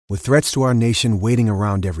With threats to our nation waiting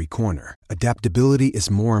around every corner, adaptability is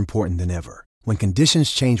more important than ever. When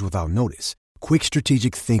conditions change without notice, quick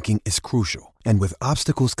strategic thinking is crucial. And with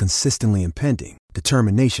obstacles consistently impending,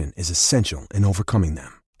 determination is essential in overcoming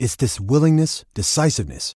them. It's this willingness,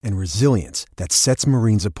 decisiveness, and resilience that sets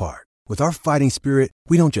Marines apart. With our fighting spirit,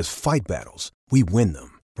 we don't just fight battles, we win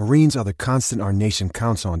them. Marines are the constant our nation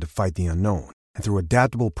counts on to fight the unknown. And through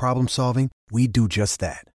adaptable problem solving, we do just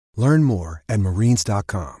that. Learn more at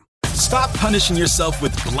marines.com. Stop punishing yourself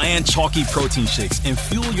with bland, chalky protein shakes and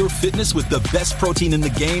fuel your fitness with the best protein in the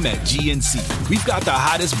game at GNC. We've got the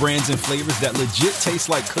hottest brands and flavors that legit taste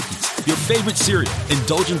like cookies, your favorite cereal,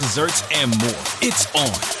 indulgent desserts, and more. It's on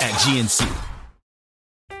at GNC.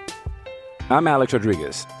 I'm Alex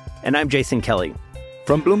Rodriguez. And I'm Jason Kelly.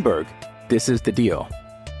 From Bloomberg, this is The Deal.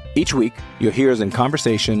 Each week, you'll hear us in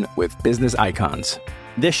conversation with business icons.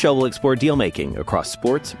 This show will explore deal-making across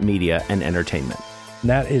sports, media, and entertainment.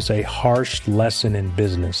 That is a harsh lesson in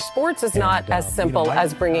business. Sports is not as simple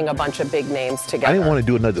as bringing a bunch of big names together. I didn't want to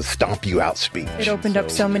do another stomp you out speech. It opened up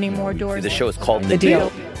so many more doors. The show is called The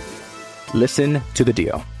Deal. Listen to The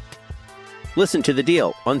Deal. Listen to The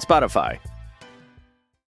Deal on Spotify.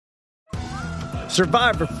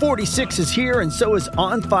 Survivor 46 is here, and so is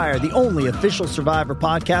On Fire, the only official Survivor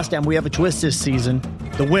podcast, and we have a twist this season.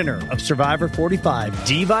 The winner of Survivor 45,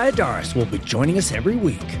 Dee Valladares, will be joining us every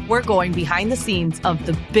week. We're going behind the scenes of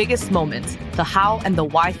the biggest moments, the how and the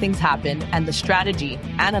why things happen, and the strategy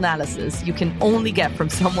and analysis you can only get from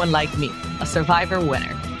someone like me, a Survivor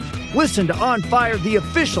winner. Listen to On Fire, the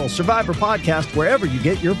official Survivor podcast, wherever you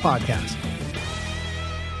get your podcast.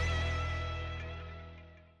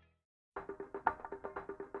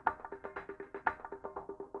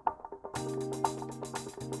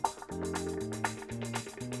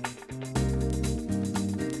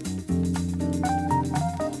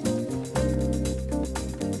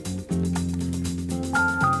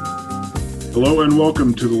 Hello and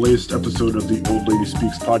welcome to the latest episode of the Old Lady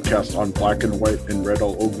Speaks podcast on Black and White and Red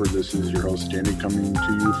All Over. This is your host, Danny, coming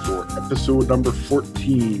to you for episode number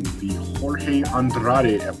 14, the Jorge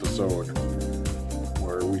Andrade episode,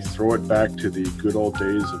 where we throw it back to the good old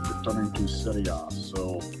days of returning to Serie A.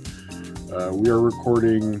 So we are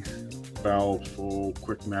recording about,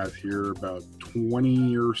 quick math here, about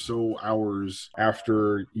 20 or so hours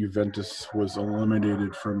after Juventus was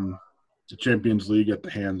eliminated from the Champions League at the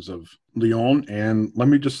hands of Lyon. And let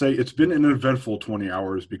me just say, it's been an eventful 20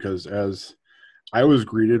 hours because as I was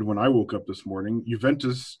greeted when I woke up this morning,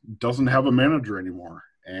 Juventus doesn't have a manager anymore.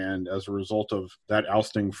 And as a result of that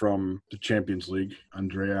ousting from the Champions League,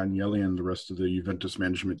 Andrea Agnelli and the rest of the Juventus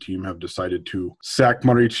management team have decided to sack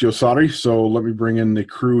Maurizio Sarri. So let me bring in the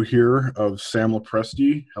crew here of Sam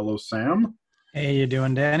Lopresti. Hello, Sam. Hey, you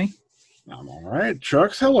doing, Danny? I'm all right.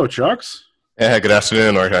 Chucks. Hello, Chucks. Yeah, good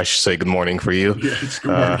afternoon, or I should say good morning for you. Yeah, it's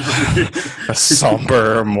good morning. A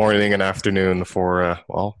somber morning and afternoon for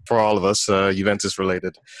all of us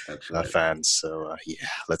Juventus-related fans. So,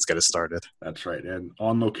 let's get it started. That's right. And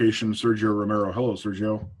on location, Sergio Romero. Hello,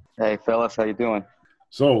 Sergio. Hey, fellas. How you doing?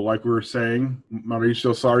 So, like we were saying,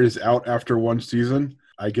 Maurizio Sarri is out after one season.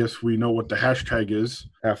 I guess we know what the hashtag is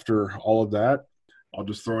after all of that. I'll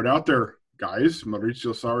just throw it out there. Guys,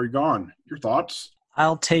 Maurizio Sarri gone. Your thoughts?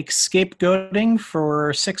 I'll take scapegoating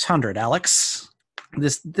for 600, Alex.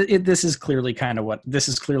 This is clearly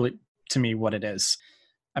to me what it is.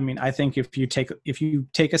 I mean, I think if you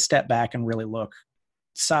take a step back and really look,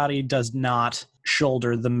 Sarri does not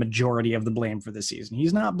shoulder the majority of the blame for this season.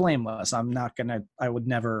 He's not blameless. I would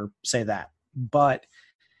never say that. But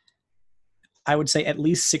I would say at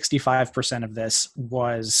least 65% of this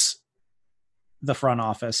was the front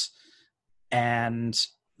office and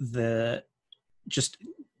the just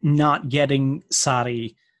not getting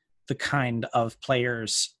Sarri the kind of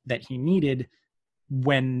players that he needed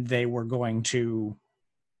when they were going to,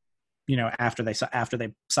 after they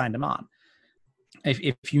signed him on.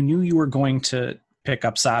 If you knew you were going to pick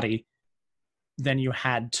up Sarri, then you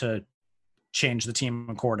had to change the team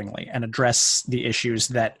accordingly and address the issues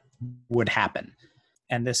that would happen.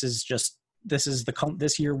 And this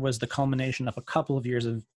year was the culmination of a couple of years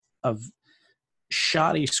of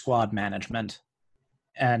shoddy squad management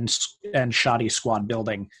and shoddy squad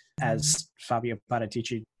building as Fabio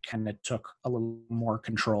Paratici kind of took a little more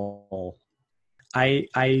control.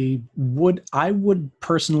 I would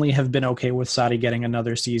personally have been okay with Sarri getting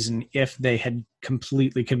another season if they had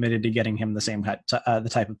completely committed to getting him the same the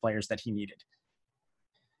type of players that he needed.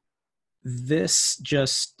 This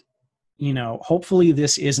just, hopefully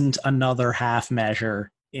this isn't another half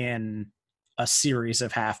measure in a series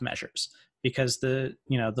of half measures, because the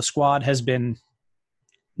squad has been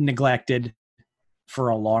neglected for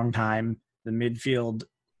a long time. The midfield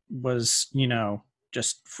was,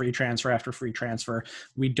 just free transfer after free transfer.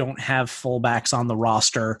 We don't have fullbacks on the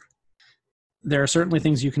roster. There are certainly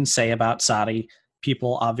things you can say about Sarri.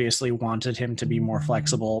 People obviously wanted him to be more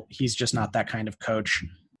flexible. He's just not that kind of coach.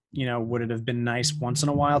 Would it have been nice once in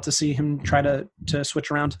a while to see him try to switch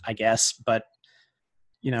around? I guess, but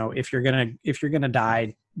if you're gonna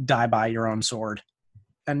die by your own sword.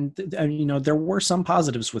 And there were some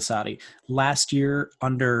positives with Sarri last year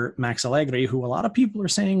under Max Allegri, who a lot of people are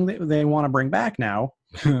saying that they want to bring back now.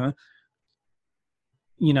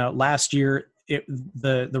 Last year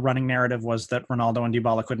the running narrative was that Ronaldo and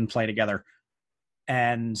Dybala couldn't play together,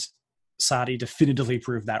 and Sarri definitively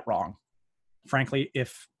proved that wrong. Frankly,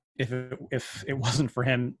 if it wasn't for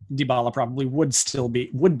him, Dybala probably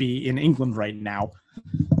would be in England right now,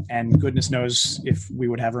 and goodness knows if we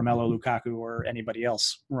would have Romelu Lukaku or anybody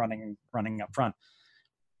else running up front.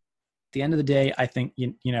 At the end of the day, I think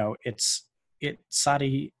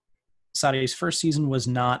Sarri's first season was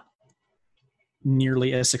not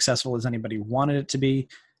nearly as successful as anybody wanted it to be.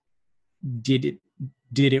 Did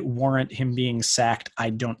it warrant him being sacked? I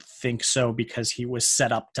don't think so, because he was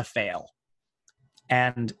set up to fail.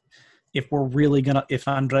 And if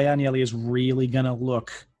Andrea Agnelli is really gonna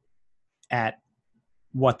look at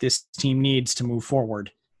what this team needs to move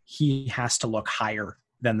forward, he has to look higher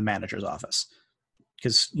than the manager's office.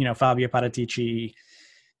 Because, Fabio Paratici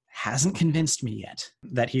hasn't convinced me yet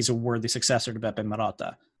that he's a worthy successor to Beppe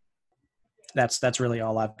Marotta. That's really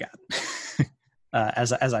all I've got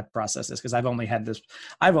as I process this, because I've only had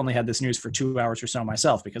this news for 2 hours or so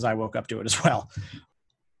myself, because I woke up to it as well.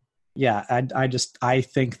 Yeah, I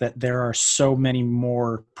think that there are so many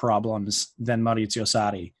more problems than Maurizio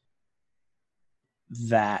Sarri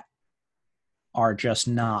that are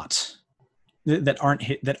just that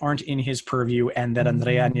aren't in his purview, and that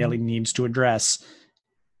Andrea Agnelli needs to address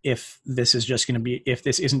if this isn't just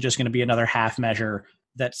going to be another half measure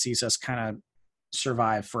that sees us kind of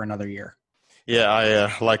survive for another year. Yeah,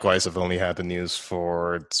 I likewise have only had the news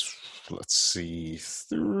for, let's see,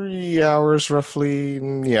 3 hours roughly.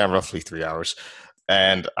 Yeah, roughly 3 hours.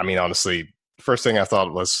 And I mean, honestly, first thing I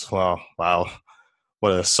thought was, well, wow,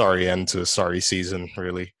 what a sorry end to a sorry season,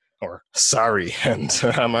 really. Or sorry end.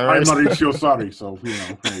 Am I right? I'm Maurizio Sarri, so,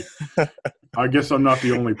 hey. I guess I'm not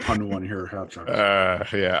the only pun one here, Hatchuck.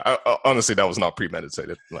 Yeah. Honestly, that was not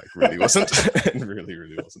premeditated. Really wasn't. It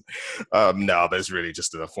really wasn't. No, but it's really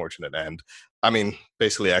just an unfortunate end. I mean,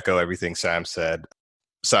 basically echo everything Sam said.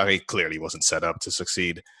 Sarri clearly wasn't set up to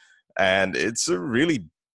succeed. And it's really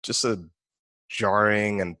just a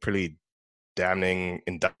jarring and pretty damning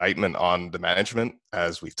indictment on the management,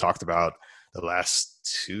 as we've talked about the last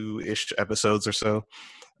 2-ish episodes or so.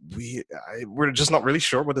 We're just not really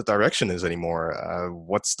sure what the direction is anymore.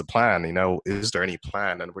 What's the plan? Is there any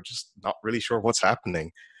plan? And we're just not really sure what's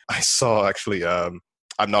happening. I saw actually, I'm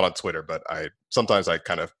not on Twitter, but sometimes I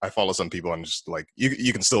follow some people, and just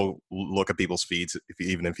you can still look at people's feeds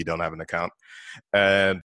even if you don't have an account.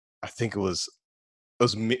 And I think it was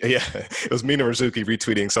Mina Rzouki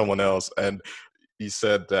retweeting someone else, and he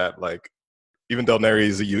said that even Del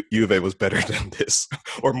Neri's Juve was better than this,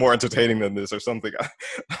 or more entertaining than this, or something.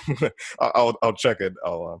 I'll check it.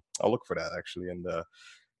 I'll look for that actually, and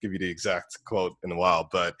give you the exact quote in a while.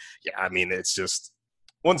 But yeah, I mean, it's just,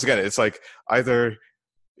 once again, it's like either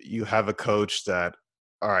you have a coach that,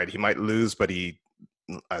 all right, he might lose, but he,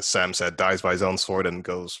 as Sam said, dies by his own sword and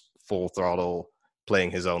goes full throttle,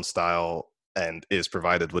 playing his own style, and is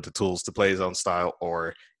provided with the tools to play his own style,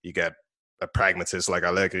 or you get a pragmatist like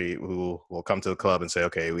Allegri who will come to the club and say,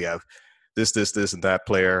 okay, we have this, and that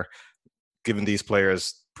player. Given these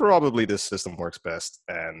players, probably this system works best,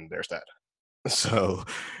 and there's that. So,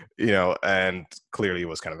 and clearly it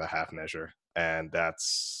was kind of a half measure, and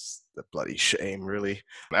that's the bloody shame, really.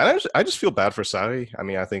 And I just feel bad for Sarri. I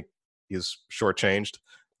mean, I think he's shortchanged.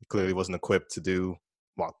 He clearly wasn't equipped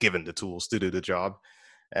given the tools to do the job.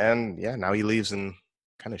 And yeah, now he leaves in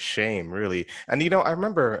kind of shame, really. And, I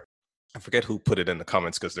remember, I forget who put it in the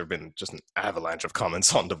comments, because there have been just an avalanche of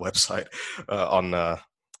comments on the website, on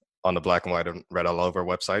the Black and White and Red All Over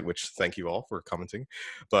website, which thank you all for commenting.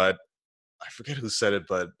 But I forget who said it,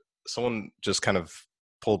 but someone just kind of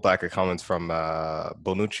pulled back a comment from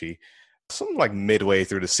Bonucci, something midway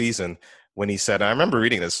through the season, when he said, I remember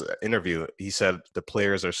reading this interview, he said the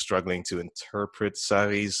players are struggling to interpret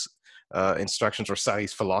Sarri's instructions, or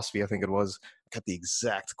Sarri's philosophy, I think it was. I got the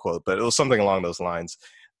exact quote, but it was something along those lines.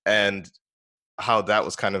 And how that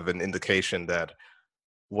was kind of an indication that,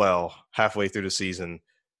 well, halfway through the season,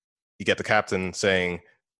 you get the captain saying,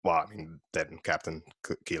 then Captain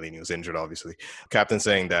Chiellini was injured, obviously. Captain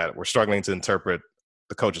saying that we're struggling to interpret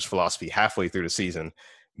the coach's philosophy halfway through the season,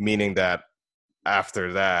 meaning that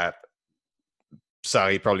after that,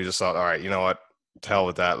 Sarri probably just thought, all right, you know what, to hell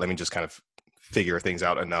with that. Let me just kind of figure things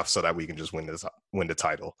out enough so that we can just win the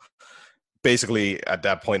title. Basically, at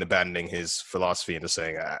that point, abandoning his philosophy and just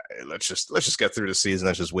saying, let's just get through the season,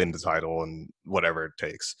 let's just win the title and whatever it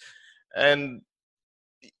takes. And,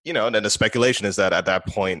 you know, and then the speculation is that at that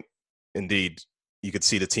point, indeed, you could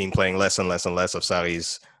see the team playing less and less and less of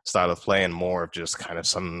Sarri's style of play and more of just kind of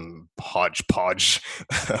some hodgepodge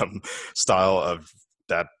style of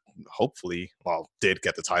that hopefully, did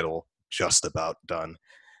get the title just about done.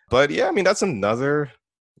 But yeah, I mean, that's another,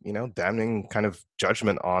 you know, damning kind of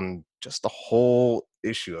judgment on just the whole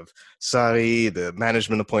issue of Sarri, the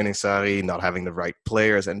management appointing Sarri, not having the right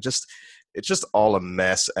players, and just it's just all a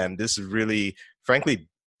mess. And this really, frankly,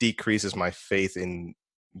 decreases my faith in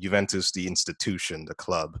Juventus, the institution, the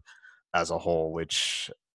club as a whole, which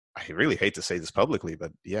I really hate to say this publicly,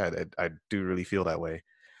 but yeah, I do really feel that way.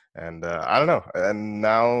 And I don't know. And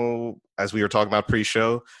now, as we were talking about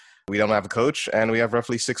pre-show, we don't have a coach, and we have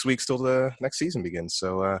roughly 6 weeks till the next season begins.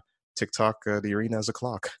 So TikTok, the arena is a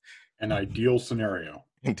clock. An ideal scenario.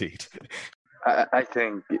 Indeed. I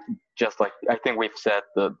think I think we've said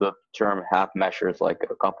the term half measures like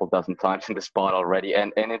a couple dozen times in the spot already.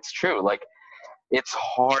 And it's true. Like, it's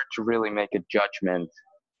hard to really make a judgment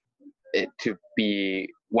to be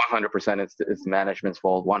 100% it's management's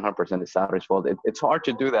fault, 100% is Sarri's fault. It's hard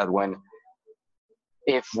to do that when,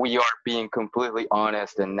 if we are being completely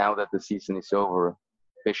honest, and now that the season is over,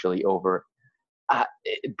 officially over,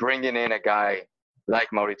 bringing in a guy like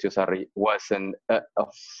Maurizio Sarri was a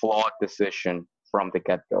flawed decision from the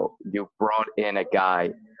get-go. You brought in a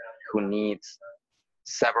guy who needs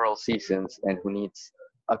several seasons and who needs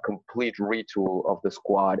a complete retool of the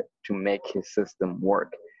squad to make his system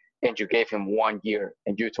work. And you gave him 1 year,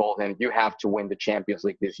 and you told him, you have to win the Champions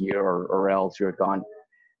League this year or else you're gone.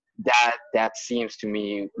 That seems to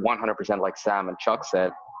me 100%, like Sam and Chuck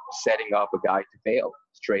said, setting up a guy to fail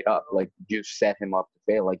straight up. Like, you set him up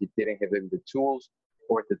to fail. Like, you didn't give him the tools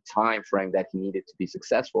or the time frame that he needed to be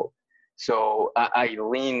successful. So I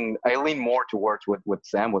lean more towards what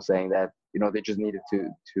Sam was saying, that, you know, they just needed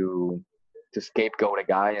to scapegoat a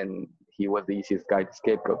guy, and he was the easiest guy to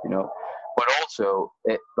scapegoat, you know. But also,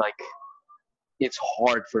 it's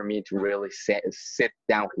hard for me to really sit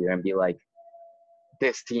down here and be like,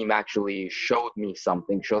 this team actually showed me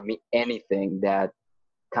something, showed me anything that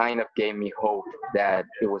kind of gave me hope that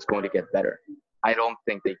it was going to get better. I don't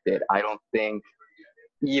think they did. I don't think,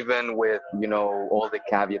 even with, you know, all the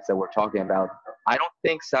caveats that we're talking about, I don't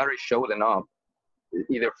think Sarri showed enough,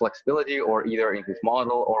 either flexibility or either in his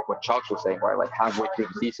model, or what Chuck was saying, right? Like, halfway through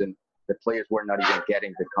the season, the players were not even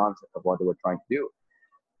getting the concept of what they were trying to do.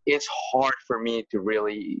 It's hard for me to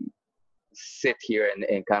really sit here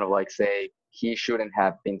and kind of like say he shouldn't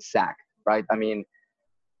have been sacked, right? I mean,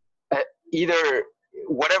 either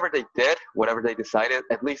whatever they did, whatever they decided,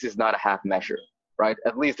 at least it's not a half measure, right?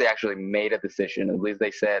 At least they actually made a decision. At least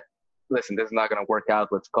they said, listen, this is not going to work out.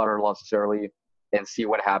 Let's cut our losses early and see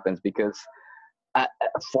what happens. Because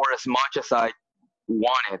for as much as I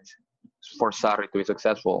wanted for Sarri to be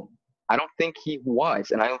successful, I don't think he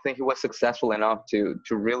was. And I don't think he was successful enough to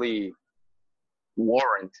really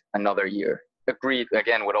warrant another year. Agreed,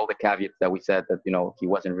 again, with all the caveats that we said, that, you know, he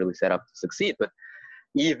wasn't really set up to succeed. But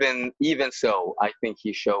even so, I think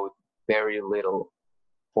he showed very little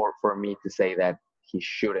for me to say that he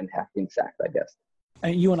shouldn't have been sacked, I guess.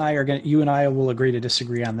 You and I will agree to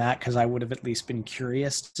disagree on that, because I would have at least been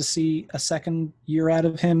curious to see a second year out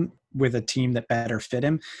of him with a team that better fit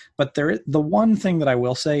him. But the one thing that I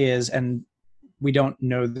will say is, and we don't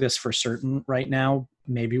know this for certain right now,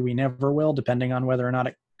 maybe we never will, depending on whether or not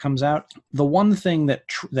it comes out. The one thing that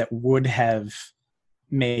would have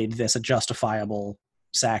made this a justifiable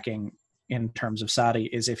sacking in terms of Sarri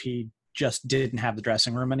is if he just didn't have the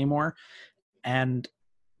dressing room anymore. And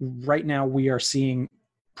right now we are seeing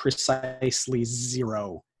precisely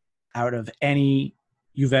zero out of any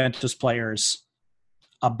Juventus players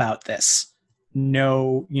about this.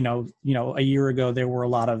 No, a year ago there were a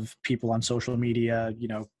lot of people on social media,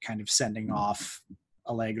 kind of sending off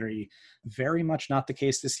Allegri. Very much not the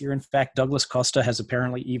case this year. In fact, Douglas Costa has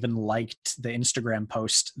apparently even liked the Instagram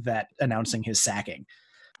post that announcing his sacking.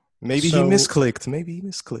 Maybe he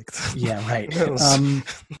misclicked. Yeah, right.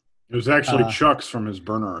 It was actually Chuck's from his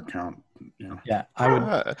burner account. Yeah, I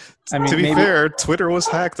would. To be fair, Twitter was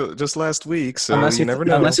hacked just last week, so you never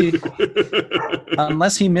know.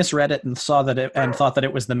 Unless he misread it and thought that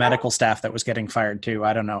it was the medical staff that was getting fired too.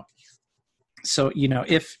 I don't know. So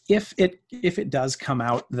if it does come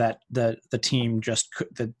out that the team just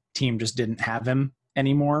didn't have him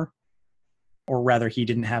anymore, or rather he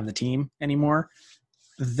didn't have the team anymore,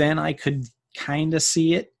 then I could kind of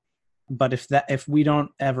see it. But if we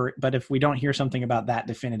don't hear something about that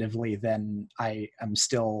definitively, then I am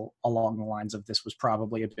still along the lines of this was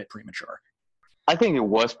probably a bit premature. I think it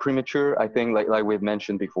was premature. I think like we've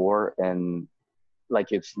mentioned before, and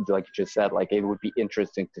like you just said, like it would be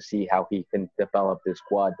interesting to see how he can develop this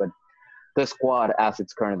squad. But the squad, as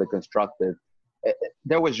it's currently constructed,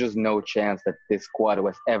 there was just no chance that this squad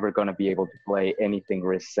was ever going to be able to play anything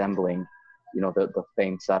resembling, the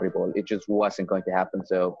famed Sarri ball. It just wasn't going to happen.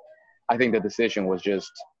 So I think the decision was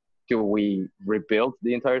just, do we rebuild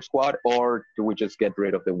the entire squad, or do we just get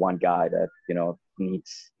rid of the one guy that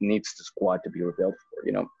needs the squad to be rebuilt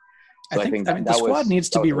for? So I think the squad needs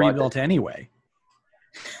to be rebuilt anyway.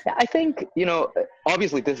 I think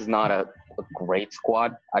obviously this is not a great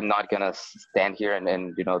squad. I'm not gonna stand here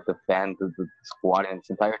and defend the squad in its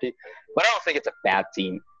entirety, but I don't think it's a bad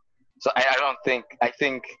team. So I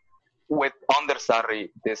think with under Sarri,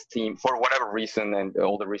 this team, for whatever reason and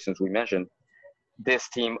all the reasons we mentioned, this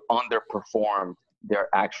team underperformed their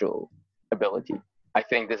actual ability. I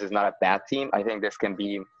think this is not a bad team. I think this can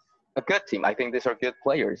be a good team. I think these are good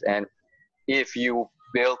players. And if you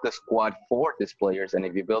build the squad for these players, and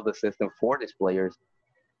if you build the system for these players,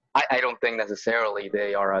 I don't think necessarily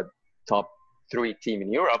they are a top 3 team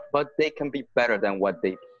in Europe, but they can be better than what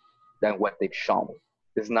they've shown.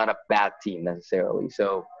 This is not a bad team necessarily.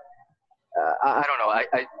 So I don't know.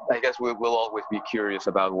 I guess we'll always be curious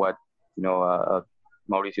about what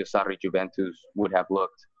Mauricio Sarri Juventus would have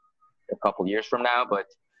looked a couple years from now. But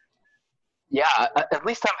yeah, at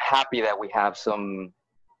least I'm happy that we have some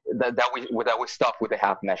that we stopped with the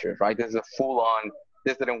half measures. Right, this is a full on.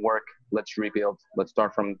 This didn't work. Let's rebuild. Let's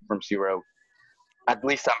start from zero. At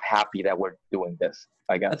least I'm happy that we're doing this,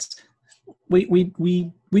 I guess. We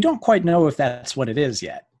don't quite know if that's what it is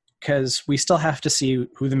yet, because we still have to see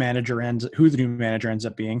who the new manager ends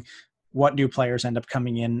up being, what new players end up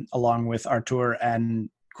coming in along with Artur and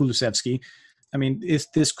Kulusevski. I mean,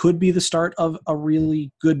 this could be the start of a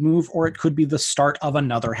really good move, or it could be the start of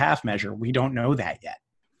another half measure. We don't know that yet.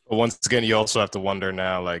 But once again, you also have to wonder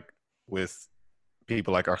now, like with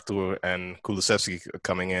people like Artur and Kulusevski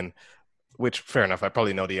coming in, which fair enough, I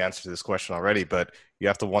probably know the answer to this question already, but you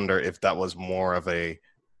have to wonder if that was more of if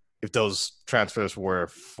those transfers were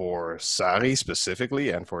for Sarri specifically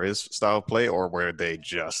and for his style of play, or were they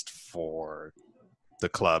just for the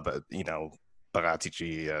club,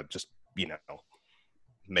 Paratici, just,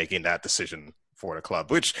 making that decision for the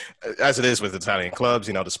club, which as it is with Italian clubs,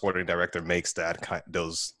 the sporting director makes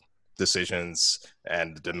those decisions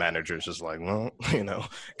and the manager's just like, well,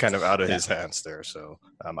 kind of out of his hands there. So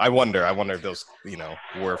I wonder if those,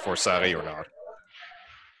 were for Sarri or not.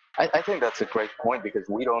 I think that's a great point, because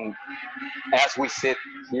we don't, as we sit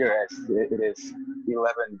here, as it is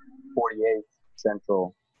 11:48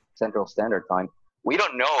 Central Standard Time, we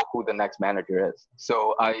don't know who the next manager is.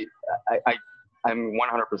 So I'm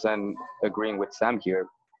 100% agreeing with Sam here.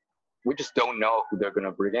 We just don't know who they're going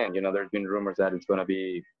to bring in. There's been rumors that it's going to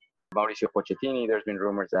be Mauricio Pochettino. There's been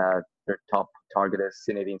rumors that their top target is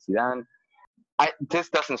Zinedine Zidane. This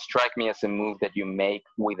doesn't strike me as a move that you make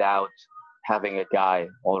without having a guy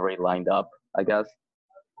already lined up, I guess.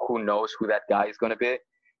 Who knows who that guy is going to be?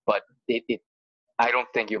 But I don't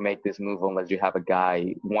think you make this move unless you have a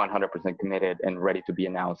guy 100% committed and ready to be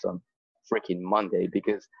announced on freaking Monday.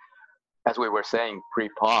 Because as we were saying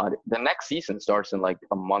pre-pod, the next season starts in like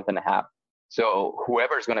a month and a half. So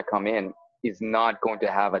whoever's going to come in is not going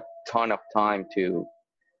to have a ton of time to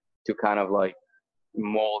kind of like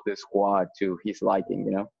mold the squad to his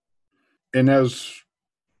liking, And as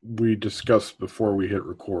we discussed before we hit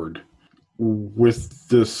record, with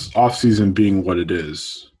this offseason being what it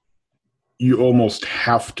is, you almost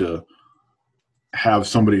have to have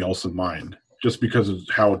somebody else in mind just because of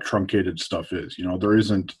how truncated stuff is. There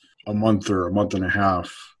isn't a month or a month and a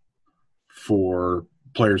half for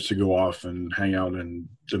players to go off and hang out in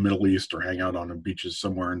the Middle East or hang out on the beaches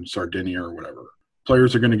somewhere in Sardinia or whatever.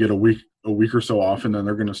 Players are going to get a week or so off, and then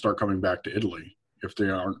they're going to start coming back to Italy if they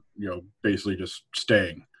aren't, basically just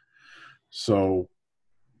staying. So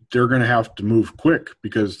they're going to have to move quick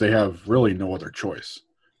because they have really no other choice.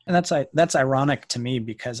 And that's ironic to me,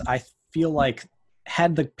 because I feel like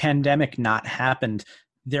had the pandemic not happened,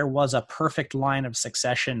 there was a perfect line of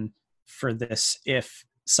succession for this if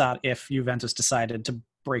Juventus decided to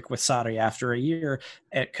break with Sarri after a year,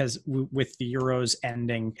 because with the Euros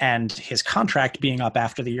ending and his contract being up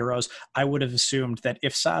after the Euros, I would have assumed that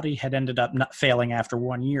if Sarri had ended up not failing after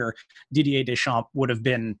 1 year, Didier Deschamps would have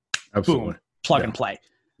been boom, plug and play.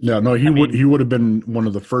 Yeah, no, he would have been one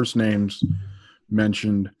of the first names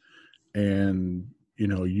mentioned, and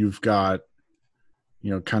you've got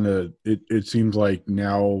kind of it seems like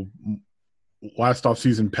now last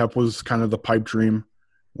offseason Pep was kind of the pipe dream,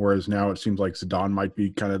 whereas now it seems like Zidane might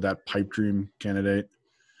be kind of that pipe dream candidate.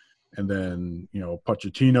 And then,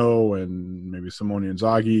 Pochettino and maybe Simone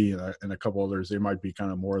Inzaghi and a couple others, they might be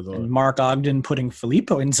kind of more the... And Mark Ogden putting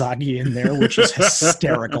Filippo Inzaghi in there, which is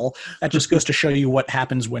hysterical. That just goes to show you what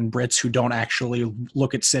happens when Brits who don't actually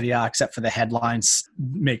look at Serie A except for the headlines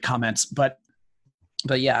make comments. But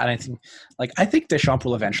yeah, and I think Deschamps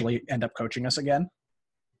will eventually end up coaching us again.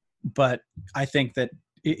 But I think that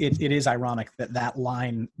it is ironic that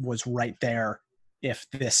line was right there if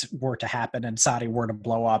this were to happen and Sarri were to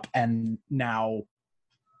blow up, and now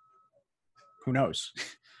who knows?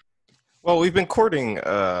 Well, we've been courting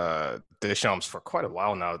Deschamps for quite a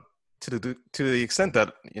while now, to the extent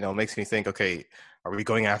that makes me think, okay, are we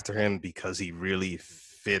going after him because he really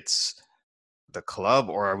fits the club,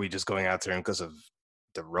 or are we just going after him because of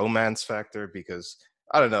the romance factor? Because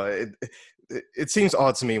I don't know, it seems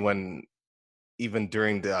odd to me when even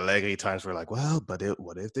during the Allegri times, we're like, well, but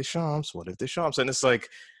what if Deschamps? What if Deschamps? And it's like,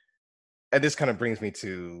 and this kind of brings me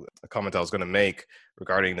to a comment I was going to make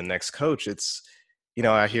regarding the next coach. It's,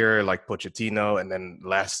 I hear like Pochettino, and then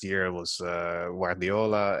last year it was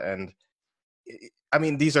Guardiola. And I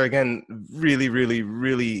mean, these are, again, really, really,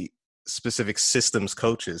 really specific systems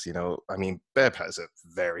coaches. Pep has a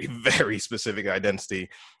very, very specific identity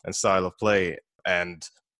and style of play, and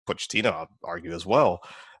Pochettino, I'll argue, as well.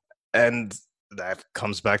 And that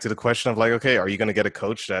comes back to the question of like, okay, are you going to get a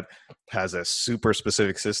coach that has a super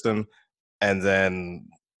specific system, and then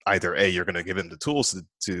either A, you're going to give him the tools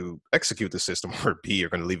to execute the system, or B, you're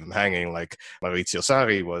going to leave him hanging like Maurizio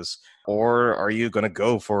Sarri was? Or are you going to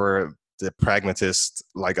go for the pragmatist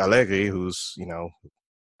like Allegri, who's, I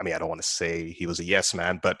don't want to say he was a yes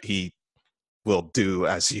man, but he will do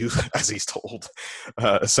as he's told,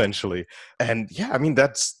 essentially. And yeah,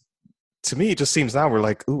 that's, to me, it just seems now we're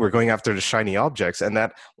like, ooh, we're going after the shiny objects. And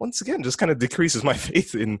that, once again, just kind of decreases my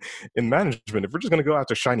faith in management. If we're just going to go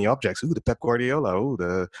after shiny objects, ooh, the Pep Guardiola, ooh,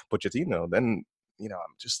 the Pochettino, then, I'm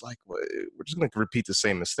just like, we're just going to repeat the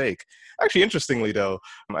same mistake. Actually, interestingly, though,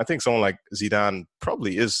 I think someone like Zidane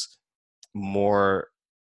probably is more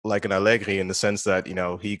like an Allegri in the sense that,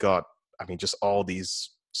 he got, just all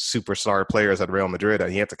these superstar players at Real Madrid,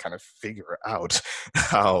 and he had to kind of figure out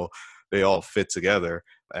how they all fit together.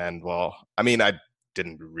 And I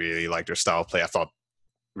didn't really like their style of play. I thought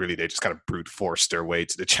really they just kind of brute forced their way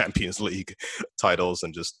to the Champions League titles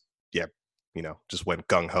and just went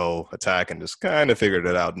gung-ho attack and just kind of figured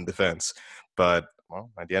it out in defense. But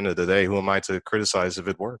at the end of the day, who am I to criticize if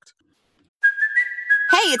it worked?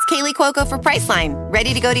 Hey, it's Kaylee Cuoco for Priceline.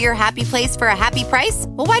 Ready to go to your happy place for a happy price?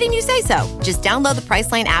 Well, why didn't you say so? Just download the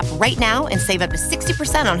Priceline app right now and save up to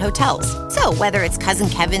 60% on hotels. So whether it's Cousin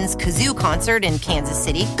Kevin's Kazoo Concert in Kansas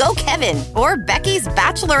City, go Kevin, or Becky's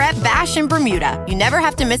Bachelorette Bash in Bermuda, you never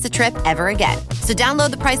have to miss a trip ever again. So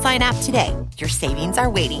download the Priceline app today. Your savings are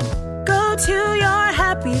waiting. Go to your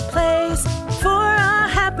happy place for a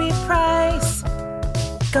happy price.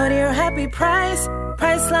 Go to your happy price,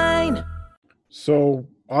 Priceline. So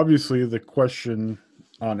obviously the question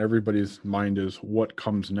on everybody's mind is what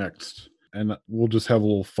comes next? And we'll just have a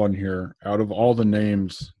little fun here. Out of all the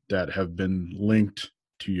names that have been linked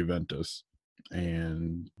to Juventus,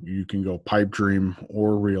 and you can go pipe dream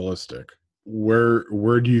or realistic, where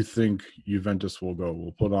do you think Juventus will go?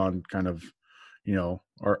 We'll put on kind of,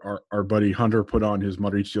 our buddy Hunter put on his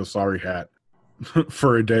Maurizio Sarri hat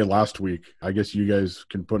for a day last week. I guess you guys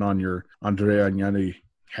can put on your Andrea Agnelli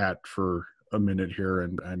hat for a minute here,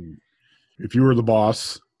 and if you were the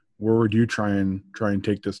boss, where would you try and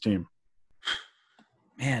take this team?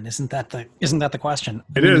 Man, isn't that the question?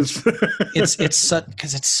 It is. It's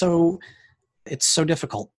because it's so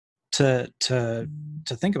difficult to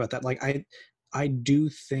think about that. Like I do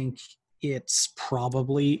think it's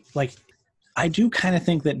probably like, I do kind of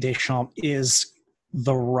think that Deschamps is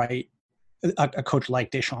the right a coach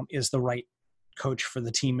like Deschamps is the right coach for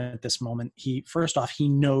the team at this moment. He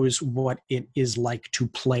knows what it is like to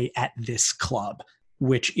play at this club,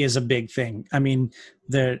 which is a big thing.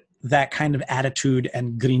 That kind of attitude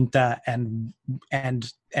and grinta and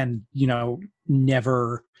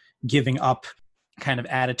never giving up kind of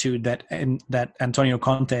attitude that Antonio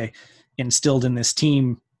Conte instilled in this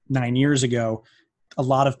team 9 years ago. A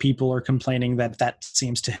lot of people are complaining that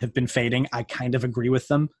seems to have been fading. I kind of agree with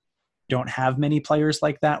them. Don't have many players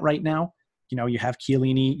like that right now. You have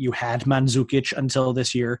Chiellini, you had Mandzukic until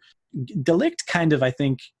this year. De Ligt kind of, I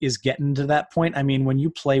think, is getting to that point. When you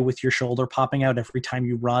play with your shoulder popping out every time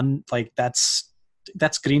you run, like that's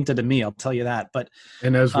that's grinta to me. I'll tell you that. But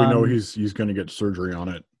as we know, he's going to get surgery on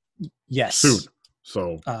it. Yes, soon.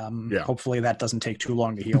 So hopefully that doesn't take too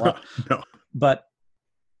long to heal up. No. But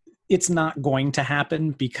it's not going to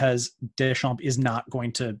happen because Deschamps is not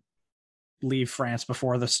going to leave France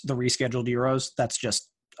before the rescheduled Euros. That's just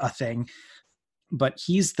a thing. But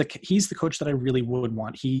he's the coach that I really would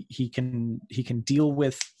want. He can deal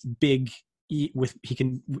with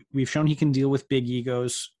we've shown he can deal with big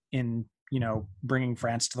egos in, bringing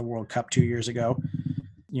France to the World Cup 2 years ago,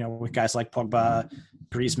 with guys like Pogba,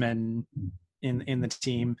 Griezmann in the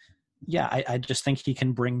team. Yeah, I just think he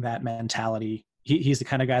can bring that mentality. He's the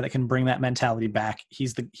kind of guy that can bring that mentality back.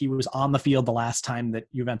 He was on the field the last time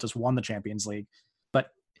that Juventus won the Champions League. But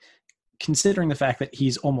considering the fact that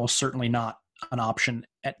he's almost certainly not an option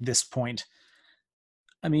at this point,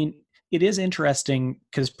 I mean, it is interesting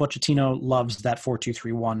because Pochettino loves that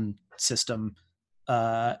 4-2-3-1 system.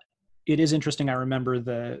 It is interesting. I remember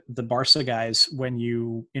the Barca guys, when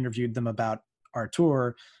you interviewed them about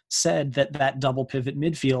Artur, said that double pivot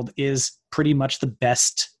midfield is pretty much the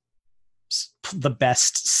best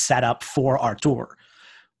setup for Artur,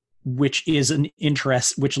 which is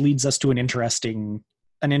which leads us to an interesting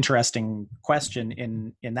question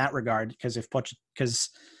in that regard, because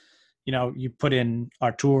you put in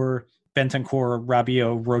Artur, Bentancur,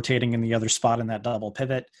 Rabiot rotating in the other spot in that double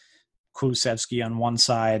pivot, Kulusevski on one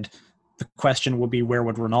side. The question will be, where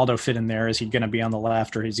would Ronaldo fit in there? Is he going to be on the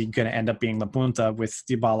left, or is he going to end up being the punta with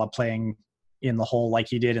Dybala playing in the hole like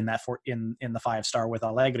he did in that in the 5-star with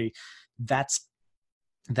Allegri? That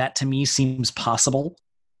to me seems possible.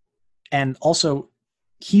 And also,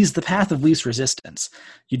 he's the path of least resistance.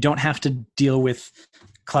 You don't have to deal with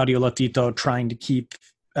Claudio Lotito trying to keep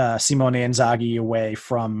Simone Inzaghi away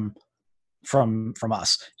from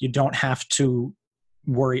us. You don't have to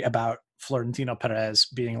worry about Florentino Perez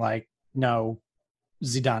being like, no,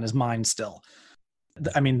 Zidane is mine still.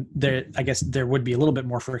 I mean, I guess there would be a little bit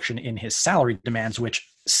more friction in his salary demands, which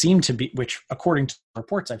according to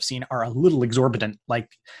reports I've seen, are a little exorbitant. Like,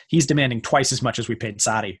 he's demanding twice as much as we paid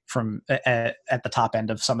Sarri from at the top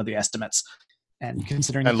end of some of the estimates. And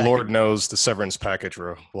considering, and Lord knows the severance package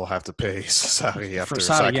we'll have to pay Sarri after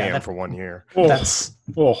sacking him for 1 year.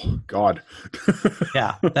 God.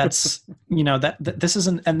 Yeah, that's this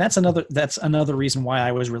isn't, and that's another reason why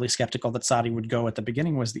I was really skeptical that Sarri would go at the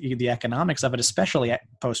beginning, was the economics of it, especially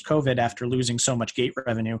post COVID, after losing so much gate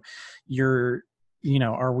revenue. You're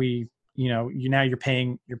paying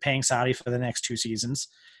Sarri for the next 2 seasons,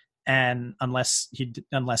 and unless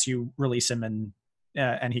you release him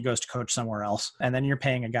and he goes to coach somewhere else, and then you're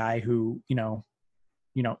paying a guy who,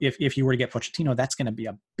 if you were to get Pochettino, that's going to be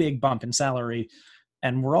a big bump in salary,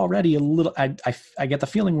 and we're already a little. I get the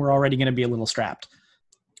feeling we're already going to be a little strapped,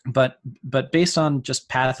 but based on just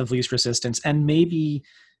path of least resistance and maybe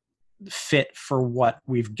fit for what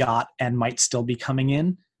we've got and might still be coming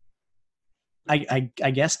in, I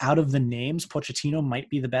guess out of the names, Pochettino might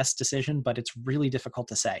be the best decision, but it's really difficult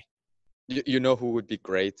to say. You know who would be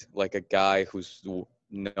great? Like a guy who's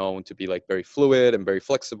known to be like very fluid and very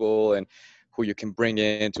flexible, and who you can bring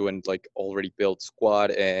into and like already built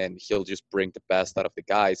squad, and he'll just bring the best out of the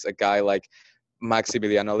guys. A guy like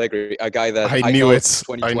Maximiliano Allegri, a guy that I knew it.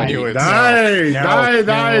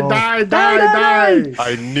 Die.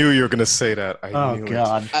 I knew you were going to say that.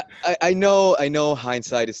 I know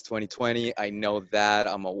hindsight is 20/20. I know that.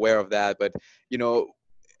 I'm aware of that. But,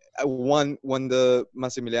 when the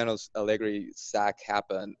Massimiliano Allegri sack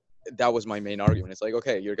happened, that was my main argument. It's like,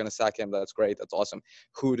 okay, you're going to sack him. That's great. That's awesome.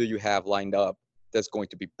 Who do you have lined up that's going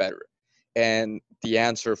to be better? And the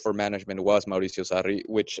answer for management was Mauricio Sarri,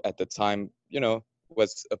 which at the time,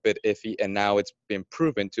 was a bit iffy. And now it's been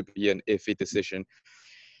proven to be an iffy decision.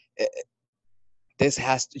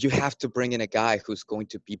 You have to bring in a guy who's going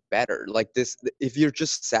to be better. Like this, if you're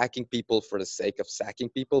just sacking people for the sake of sacking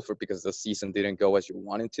people because the season didn't go as you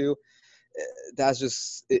wanted to, that's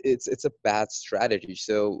just, it's a bad strategy.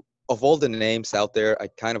 So of all the names out there, I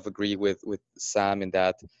kind of agree with Sam in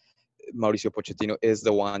that Mauricio Pochettino is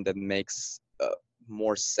the one that makes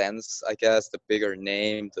more sense, I guess. The bigger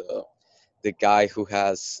name, the guy who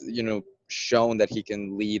has, shown that he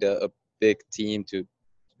can lead a big team to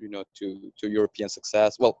European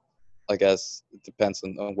success. Well, I guess it depends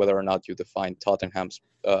on whether or not you define Tottenham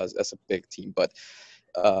as a big team, but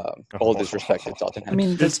all disrespect to Tottenham. I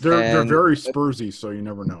mean, they're very Spursy, so you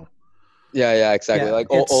never know. Yeah, exactly. Yeah,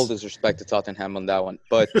 all disrespect to Tottenham on that one,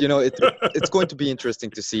 but it's going to be interesting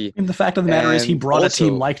to see. And the fact of the matter is, he brought a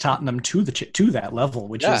team like Tottenham to that level,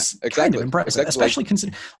 which is kind of impressive. Especially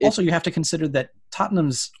also, you have to consider that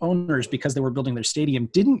Tottenham's owners, because they were building their stadium,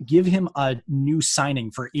 didn't give him a new signing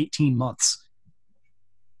for 18 months.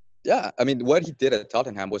 Yeah, I mean, what he did at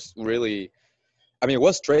Tottenham was really, I mean, it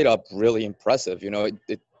was straight up really impressive. You know,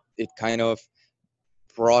 it kind of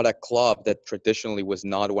brought a club that traditionally was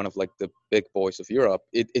not one of like the big boys of Europe.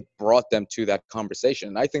 It brought them to that conversation.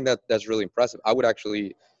 And I think that's really impressive. I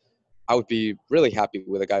would be really happy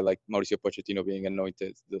with a guy like Mauricio Pochettino being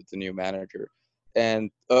anointed the new manager.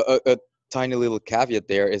 And a tiny little caveat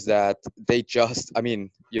there is that they just, I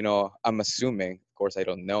mean, you know, I'm assuming, of course I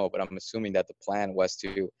don't know, but I'm assuming that the plan was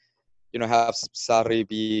to, you know, have Sarri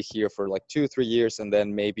be here for like 2-3 years and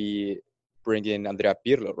then maybe bring in Andrea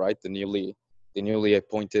Pirlo, right? The newly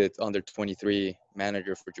appointed under-23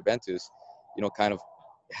 manager for Juventus, you know, kind of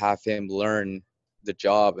have him learn the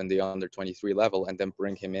job in the under-23 level and then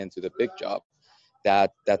bring him into the big job.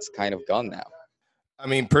 That's kind of gone now. I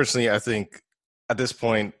mean, personally, I think at this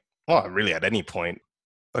point, well, really at any point,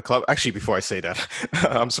 the club, actually, before I say that,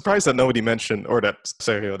 I'm surprised that nobody mentioned, or that,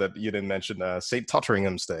 Sergio, that you didn't mention St.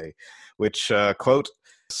 Totteringham's Day, which, quote,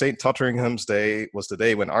 St. Totteringham's Day was the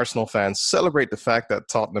day when Arsenal fans celebrate the fact that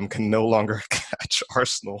Tottenham can no longer catch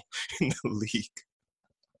Arsenal in the league.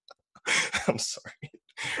 I'm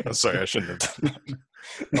sorry, I shouldn't have done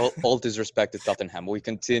that. All disrespect to Tottenham. We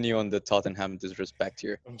continue on the Tottenham disrespect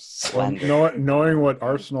here. Well, knowing what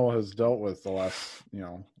Arsenal has dealt with the last, you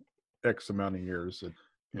know, X amount of years,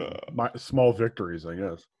 small victories, I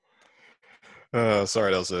guess.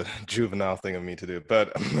 Sorry, that was a juvenile thing of me to do.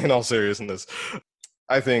 But in all seriousness,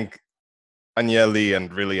 I think Agnelli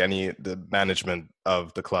and really the management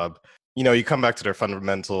of the club, you know, you come back to their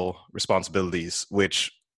fundamental responsibilities,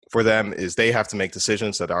 which for them is they have to make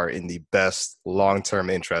decisions that are in the best long-term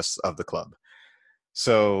interests of the club.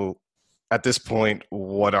 So at this point,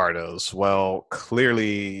 what are those? Well,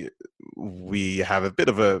 clearly we have a bit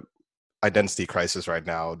of a identity crisis right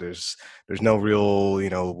now. There's no real, you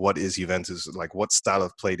know, what is Juventus? Like, what style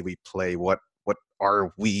of play do we play? What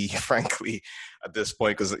are we, frankly, at this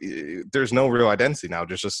point? Because there's no real identity now.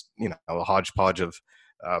 There's just, you know, a hodgepodge of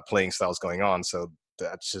playing styles going on. So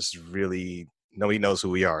that's just really, nobody knows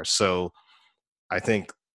who we are. So I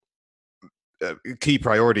think a key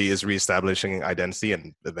priority is reestablishing identity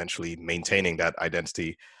and eventually maintaining that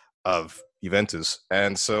identity of Juventus.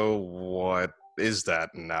 And so what is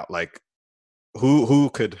that now? Like,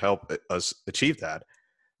 who could help us achieve that?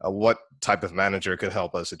 What type of manager could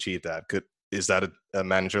help us achieve that? Is that a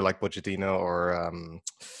manager like Pochettino or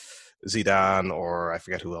Zidane, or I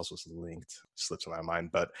forget who else was linked, slips my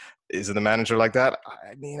mind, but is it a manager like that?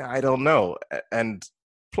 I mean, I don't know. And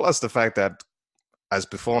plus the fact that, as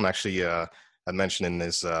Buffon actually had mentioned in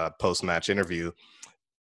his post-match interview,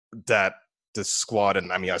 that the squad,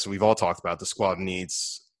 and I mean, as we've all talked about, the squad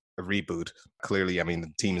needs a reboot. Clearly, I mean,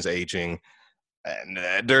 the team is aging,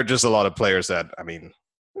 and there are just a lot of players that, I mean,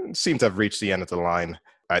 seem to have reached the end of the line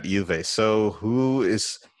at Juve. So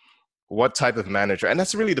what type of manager? And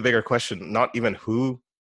that's really the bigger question, not even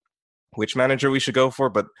which manager we should go for,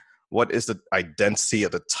 but what is the identity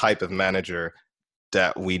of the type of manager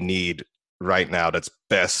that we need right now that's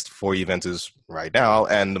best for Juventus right now,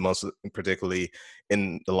 and the most particularly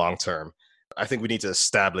in the long term. I think we need to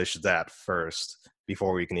establish that first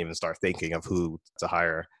before we can even start thinking of who to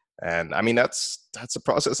hire. And I mean, that's a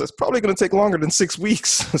process that's probably going to take longer than 6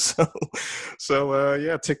 weeks. So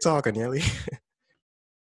yeah, TikTok, Agnelli.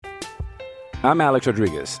 I'm Alex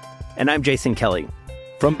Rodriguez. And I'm Jason Kelly.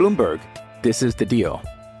 From Bloomberg, this is The Deal.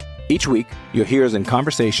 Each week, you'll hear us in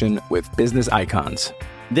conversation with business icons.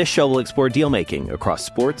 This show will explore deal-making across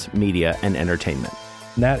sports, media, and entertainment.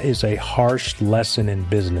 That is a harsh lesson in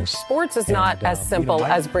business. Sports is not as simple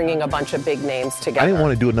as bringing a bunch of big names together. I didn't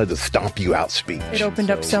want to do another stomp you out speech. It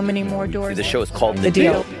opened up so many more doors. The show is called The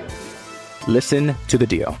Deal. Listen to The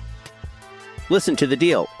Deal. Listen to The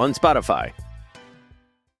Deal on Spotify.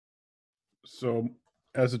 So,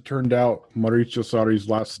 as it turned out, Mauricio Sarri's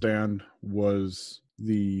last stand was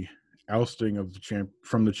the ousting of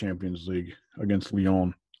from the Champions League against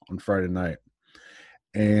Lyon on Friday night.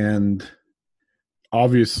 And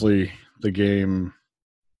obviously, the game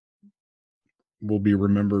will be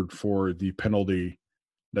remembered for the penalty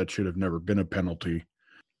that should have never been a penalty,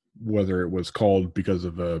 whether it was called because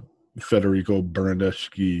of a Federico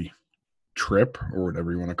Bernardeschi trip or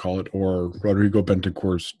whatever you want to call it, or Rodrigo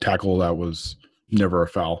Bentancur's tackle that was never a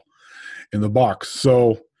foul in the box.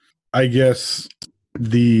 So I guess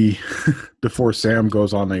before Sam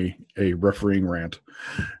goes on a refereeing rant,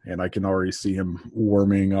 and I can already see him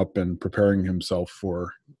warming up and preparing himself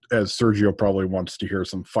for, as Sergio probably wants to hear,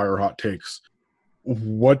 some fire hot takes.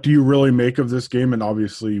 What do you really make of this game? And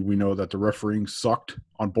obviously we know that the refereeing sucked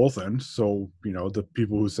on both ends. So, you know, the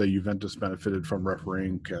people who say Juventus benefited from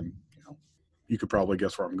refereeing you could probably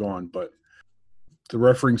guess where I'm going, but the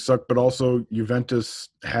refereeing sucked, but also Juventus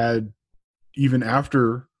had, even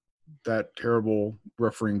after that terrible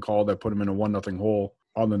refereeing call that put him in a 1-0 hole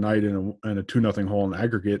on the night and a 2-0 hole in the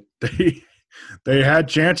aggregate, they had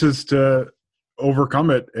chances to overcome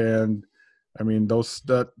it. And I mean, those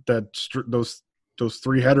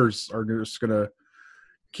three headers are just going to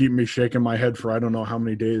keep me shaking my head for I don't know how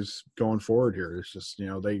many days going forward here. It's just,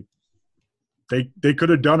 they could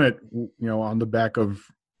have done it, on the back of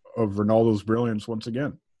Ronaldo's brilliance once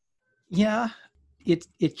again. Yeah,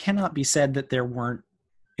 it cannot be said that there weren't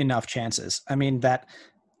enough chances. I mean, that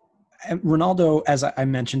Ronaldo, as I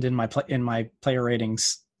mentioned in my player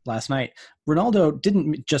ratings last night, Ronaldo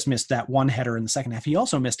didn't just miss that one header in the second half. He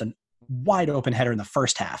also missed a wide open header in the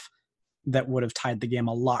first half that would have tied the game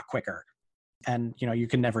a lot quicker. And, you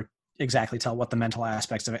can never exactly tell what how the mental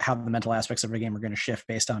aspects of a game are going to shift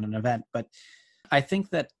based on an event. But I think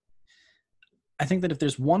that if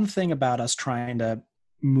there's one thing about us trying to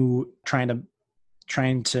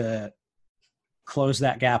close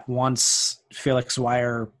that gap once Felix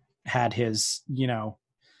Zweier had his,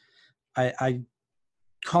 I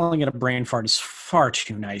calling it a brain fart is far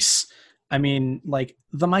too nice. I mean, like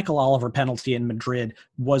the Michael Oliver penalty in Madrid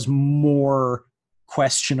was more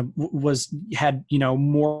had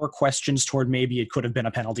more questions toward maybe it could have been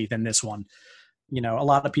a penalty than this one. A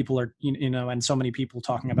lot of people are, and so many people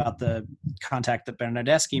talking about the contact that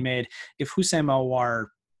Bernardeschi made. If Houssem Aouar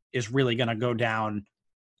is really going to go down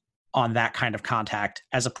on that kind of contact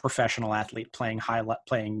as a professional athlete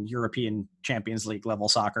playing European Champions League level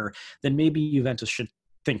soccer, then maybe Juventus should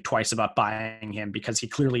think twice about buying him, because he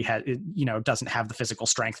clearly doesn't have the physical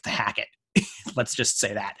strength to hack it. Let's just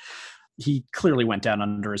say that. He clearly went down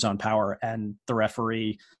under his own power, and the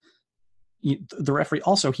referee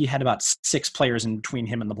also, he had about 6 players in between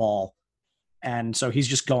him and the ball. And so he's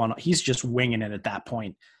just winging it at that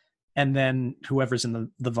point. And then whoever's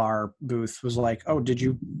in the VAR booth was like, "Oh, did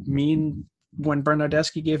you mean when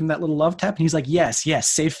Bernardeschi gave him that little love tap?" And he's like, yes,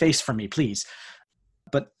 save face for me, please.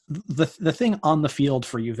 But the thing on the field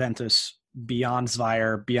for Juventus, beyond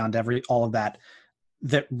Zweier, beyond all of that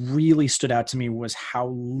really stood out to me was how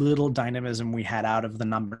little dynamism we had out of the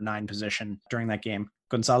number 9 position during that game.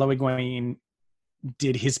 Gonzalo Higuain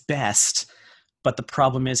did his best, but the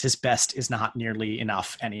problem is his best is not nearly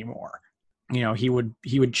enough anymore. He would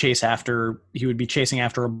be chasing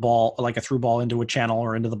after a ball, like a through ball into a channel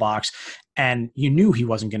or into the box, and you knew he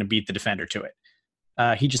wasn't going to beat the defender to it.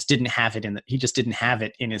 He just didn't have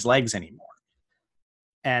it in his legs anymore.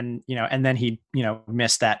 And and then he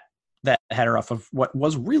missed that header off of what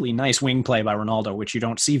was really nice wing play by Ronaldo, which you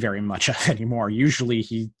don't see very much of anymore. Usually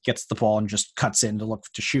he gets the ball and just cuts in to look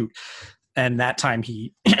to shoot. And that time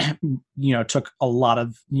he, took a lot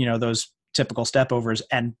of, those typical step overs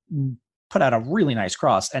and put out a really nice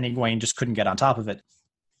cross, and Higuain just couldn't get on top of it.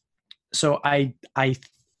 So I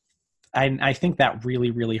think that really,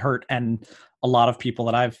 really hurt. And a lot of people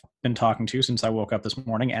that I've been talking to since I woke up this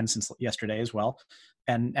morning and since yesterday as well,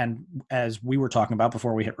 and as we were talking about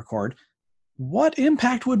before we hit record, what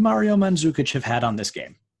impact would Mario Mandzukic have had on this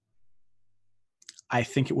game? I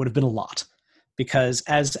think it would have been a lot, because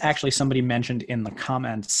as actually somebody mentioned in the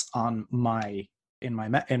comments on in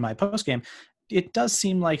my post game, it does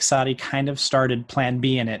seem like Sarri kind of started plan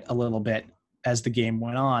B in it a little bit as the game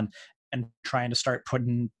went on, and tried to start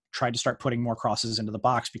putting more crosses into the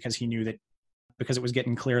box, because he knew that, because it was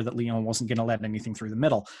getting clear that Lyon wasn't going to let anything through the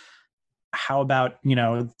middle. How about,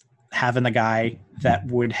 having the guy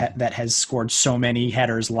that has scored so many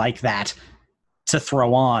headers like that to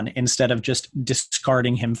throw on, instead of just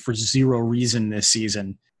discarding him for zero reason this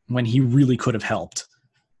season when he really could have helped?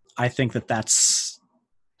 I think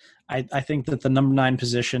I think that the number 9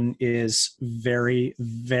 position is very,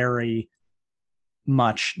 very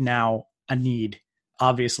much now a need,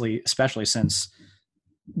 obviously, especially since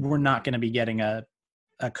we're not going to be getting a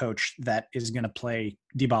coach that is going to play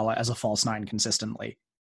Dybala as a false 9 consistently.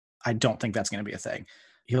 I don't think that's going to be a thing.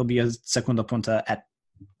 He'll be a segunda punta at,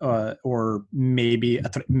 or maybe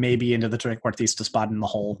into the trequartista spot in the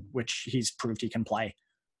hole, which he's proved he can play.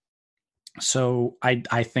 So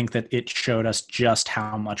I think that it showed us just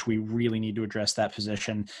how much we really need to address that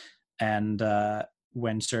position. And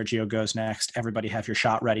when Sergio goes next, everybody have your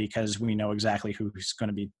shot ready, because we know exactly who's going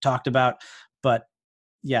to be talked about. But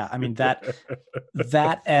yeah, I mean, that,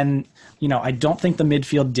 and, I don't think the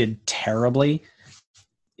midfield did terribly.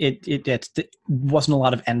 It wasn't a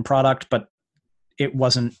lot of end product, but it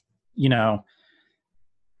wasn't,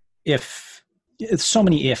 if it's so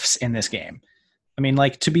many ifs in this game. I mean,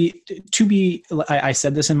 like to be, I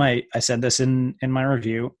said this in my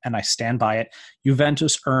review, and I stand by it.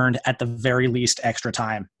 Juventus earned at the very least extra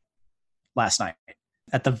time last night.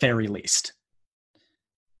 at the very least.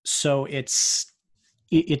 So it's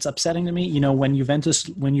upsetting to me. You know, when Juventus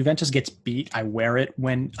gets beat, I wear it.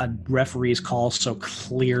 When a referee's call so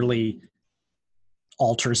clearly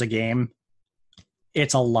alters a game,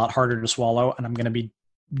 it's a lot harder to swallow, and I'm going to be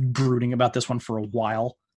brooding about this one for a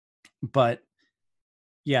while. But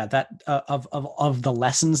yeah, that of the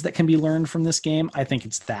lessons that can be learned from this game, I think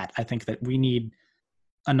it's that. I think that we need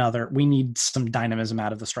some dynamism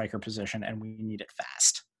out of the striker position, and we need it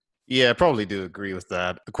fast. Yeah, I probably do agree with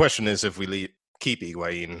that. The question is if we keep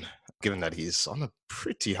Higuain, given that he's on a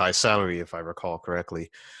pretty high salary, if I recall correctly.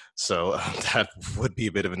 So that would be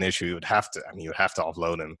a bit of an issue. You would have to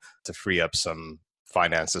offload him to free up some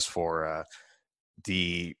finances for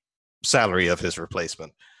the salary of his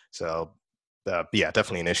replacement. So yeah,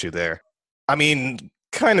 definitely an issue there. I mean,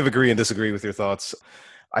 kind of agree and disagree with your thoughts.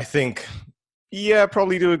 I think, yeah,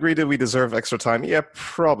 probably do agree that we deserve extra time. Yeah,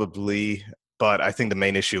 probably. But I think the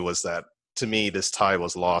main issue was that, to me, this tie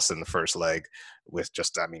was lost in the first leg with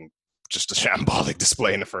just a shambolic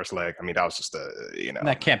display in the first leg. I mean, that was just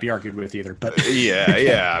that can't be argued with either. But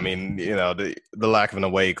yeah. I mean, the lack of an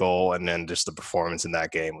away goal and then just the performance in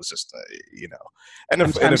that game was just, and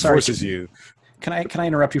it forces you. Can I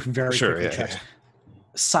interrupt you very quickly? Yeah.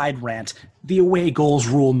 Side rant. The away goals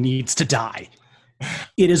rule needs to die.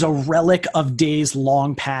 It is a relic of days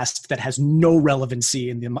long past that has no relevancy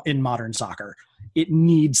in modern soccer. It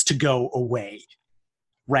needs to go away.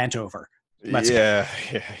 Rant over. Let's go.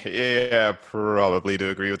 Yeah, probably do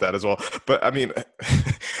agree with that as well. But I mean,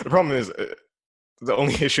 the problem is the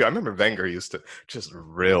only issue. I remember Wenger used to just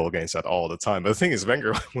rail against that all the time. But the thing is,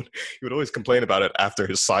 Wenger he would always complain about it after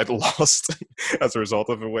his side lost as a result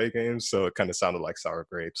of away games. So it kind of sounded like sour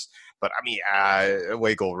grapes. But I mean,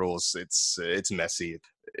 away goal rules, it's messy.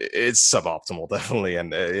 It's suboptimal, definitely.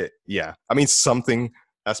 And I mean, something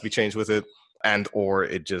has to be changed with it, or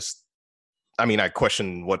it just. I mean, I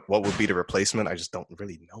question what would be the replacement. I just don't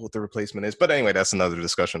really know what the replacement is. But anyway, that's another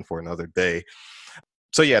discussion for another day.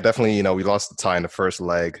 So yeah, definitely, we lost the tie in the first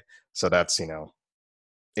leg. So that's,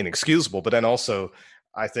 inexcusable. But then also,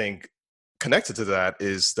 I think connected to that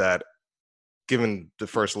is that given the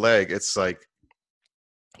first leg, it's like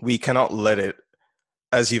we cannot let it,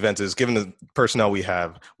 as Juventus, given the personnel we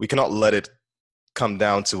have, we cannot let it come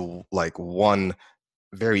down to like one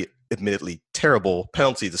very admittedly terrible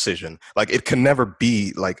penalty decision. Like, it can never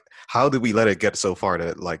be like, how did we let it get so far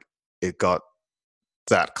that like it got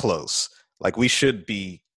that close? Like, we should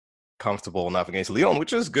be comfortable enough against Lyon,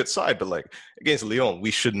 which is a good side, but like against Lyon,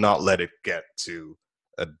 we should not let it get to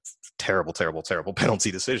a terrible penalty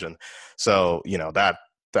decision. So,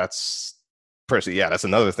 that's personally, that's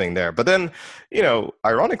another thing there. But then,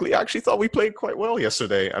 ironically, I actually thought we played quite well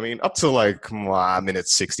yesterday. I mean, up to like minute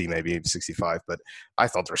 60, maybe 65, but I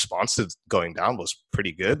thought the response to going down was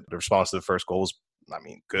pretty good. The response to the first goal was,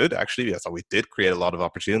 good, actually. I thought we did create a lot of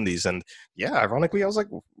opportunities. And yeah, ironically, I was like,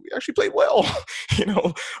 we actually played well.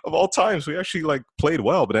 Of all times, we actually like played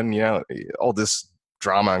well. But then, all this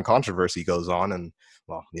drama and controversy goes on. And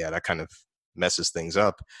well, yeah, that kind of messes things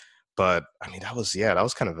up. But I mean, that was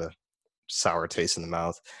kind of a sour taste in the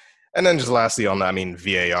mouth. And then just lastly on that,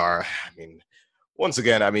 VAR. Once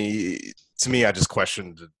again, to me, I just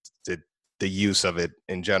questioned the use of it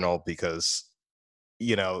in general because,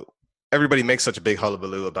 everybody makes such a big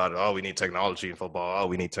hullabaloo about it. Oh, we need technology in football. Oh,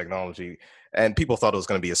 we need technology. And people thought it was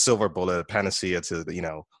going to be a silver bullet, a panacea to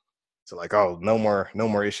like, oh, no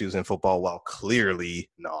more issues in football. Well, clearly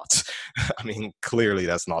not. Clearly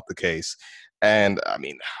that's not the case. And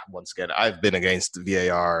once again, I've been against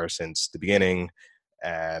VAR since the beginning,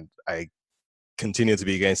 and I continue to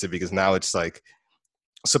be against it because now it's like,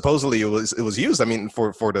 supposedly it was used.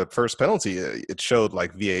 For the first penalty, it showed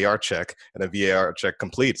like VAR check and a VAR check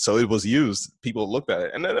complete. So it was used. People looked at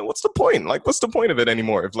it, and then what's the point? Like, what's the point of it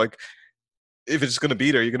anymore? If it's going to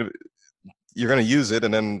be there, you're going to use it,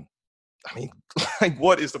 and then like,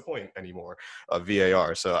 what is the point anymore of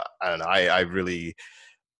VAR? So I don't know.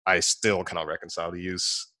 I still cannot reconcile the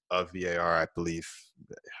use of VAR. I believe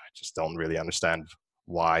I just don't really understand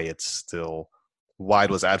why it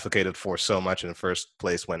was advocated for so much in the first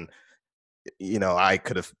place when, I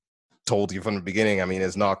could have told you from the beginning,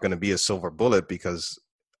 it's not going to be a silver bullet because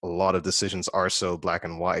a lot of decisions are so black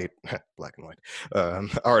and white,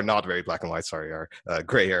 are not very black and white, sorry, are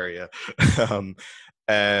gray area.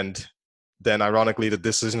 And then ironically, the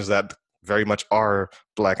decisions that very much are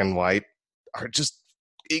black and white are just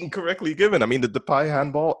incorrectly given. The Depay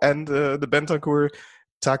handball and the Bentancur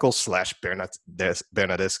tackle /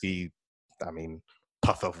 Bernardeschi,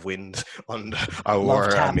 puff of wind on our,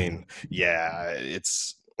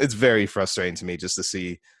 it's very frustrating to me just to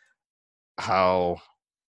see how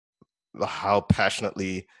how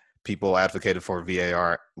passionately people advocated for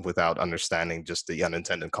VAR without understanding just the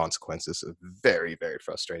unintended consequences. Very, very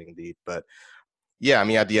frustrating indeed. But yeah, I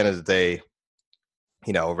mean, at the end of the day,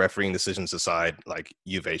 you know, refereeing decisions aside, like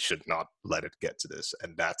Juve should not let it get to this.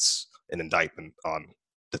 And that's an indictment on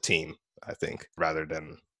the team, I think, rather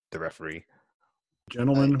than the referee.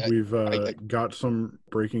 Gentlemen, we've got some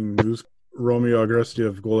breaking news. Romeo Agresti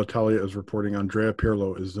of Goal Italia is reporting Andrea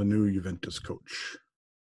Pirlo is the new Juventus coach.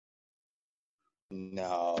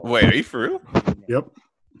 No. Wait, are you for real? Yep.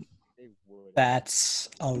 That's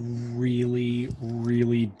a really,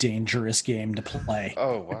 really dangerous game to play.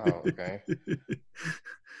 Oh, wow. Okay.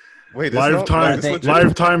 Wait, live time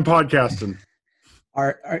podcasting.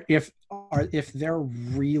 If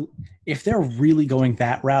they're really going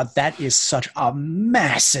that route, that is such a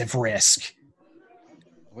massive risk.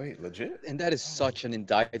 Wait, legit? And that is such an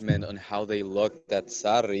indictment on how they looked at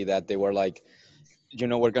Sarri, that they were like, you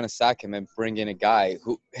know, we're going to sack him and bring in a guy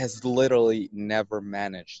who has literally never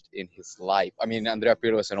managed in his life. I mean, Andrea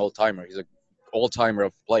Pirlo is an old-timer. He's an old-timer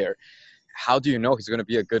of player. How do you know he's going to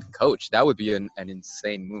be a good coach? That would be an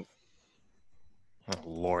insane move. Oh,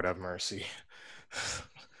 Lord have mercy.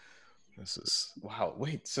 This is, wow.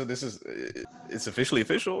 Wait, so this is, it's officially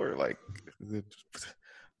official, or like,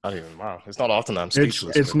 I don't even, wow. It's not often I'm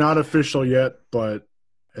speechless. It's not official yet, but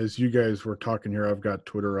as you guys were talking here, I've got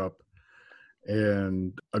Twitter up.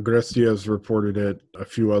 And Agresti has reported it. A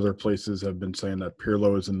few other places have been saying that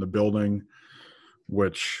Pirlo is in the building,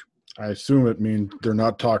 which I assume it means they're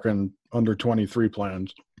not talking under 23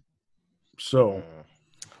 plans. So,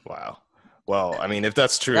 wow. Well, I mean, if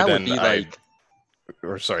that's true, that then would be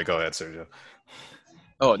sorry, go ahead, Sergio.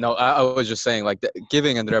 Oh no, I was just saying, like,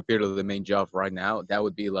 giving Andrea Pirlo the main job right now, that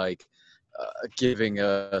would be like giving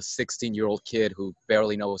a 16-year-old kid who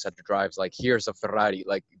barely knows how to drive, like, here's a Ferrari,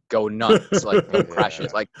 like, go nuts, like, no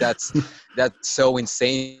crashes. Like, that's so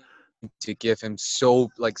insane to give him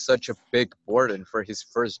such a big burden for his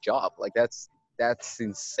first job. Like, that's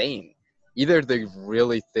insane. Either they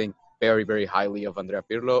really think very, very highly of Andrea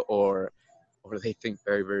Pirlo, or they think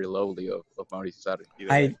very, very lowly of Maurizio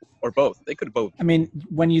Sarri. Or both. They could both. I mean,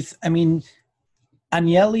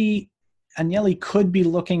 Agnelli could be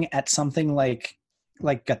looking at something like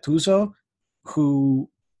Gattuso, who,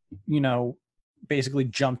 you know, basically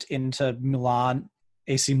jumped into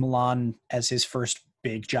AC Milan as his first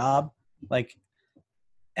big job, like,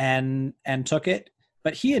 and took it.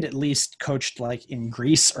 But he had at least coached like in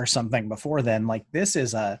Greece or something before then. Like, this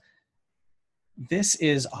is a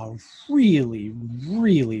really,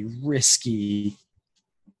 really risky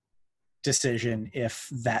decision if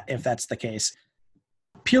that's the case.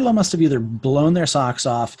 Pirlo must have either blown their socks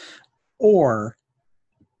off, or,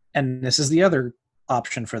 and this is the other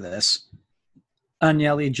option for this,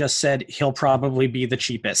 Agnelli just said he'll probably be the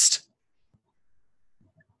cheapest.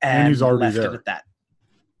 And he's already left there. it at that.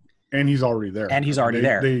 And he's already there.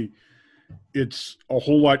 It's a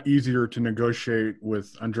whole lot easier to negotiate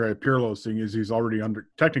with Andrea Pirlo, seeing as he's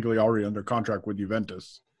technically already under contract with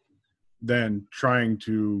Juventus, than trying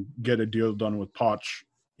to get a deal done with Poch.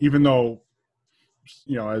 Even though,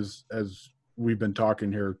 you know, as we've been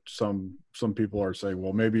talking here, some people are saying,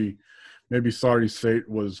 well, maybe Sarri's fate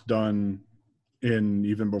was done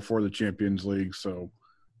even before the Champions League. So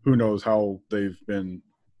who knows how they've been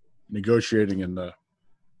negotiating in the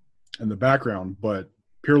background, but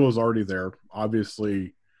Pirlo's already there.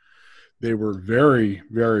 Obviously, they were very,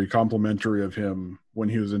 very complimentary of him when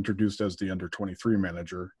he was introduced as the under-23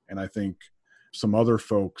 manager. And I think some other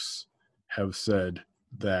folks have said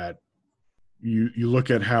that you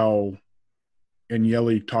look at how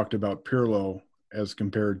Agnelli talked about Pirlo as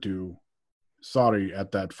compared to Sarri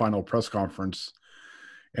at that final press conference,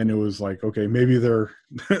 and it was like, okay, maybe they're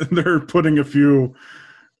putting a few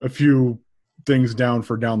things down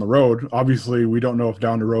for down the road. Obviously, we don't know if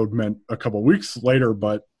down the road meant a couple weeks later,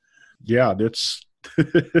 but yeah, it's I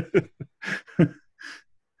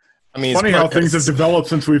mean, funny how things have developed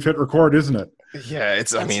since we've hit record, isn't it? Yeah,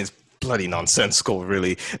 it's bloody nonsensical,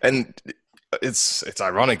 really. And it's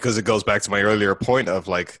ironic because it goes back to my earlier point of,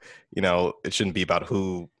 like, you know, it shouldn't be about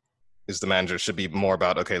who is the manager. It should be more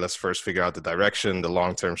about, okay, let's first figure out the direction, the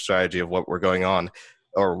long-term strategy of what we're going on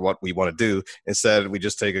or what we want to do. Instead, we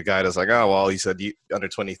just take a guy that's like, oh, well, he said under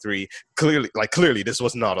 23. Clearly, this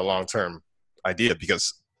was not a long-term idea,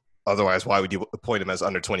 because otherwise, why would you appoint him as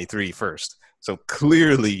under 23 first? So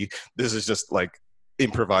clearly, this is just like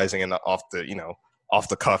improvising and off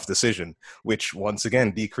the cuff decision, which once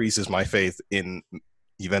again decreases my faith in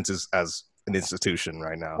Juventus as an institution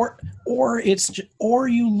right now. Or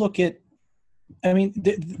you look at, I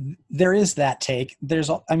mean, there is that take.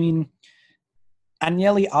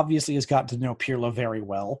 Agnelli obviously has gotten to know Pirlo very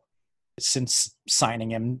well since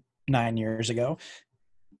signing him 9 years ago.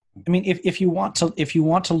 I mean, if you want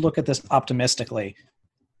to look at this optimistically,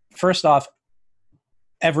 first off,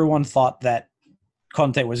 everyone thought that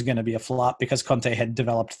Conte was going to be a flop because Conte had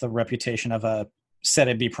developed the reputation of a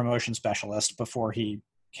Serie B promotion specialist before he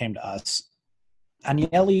came to us.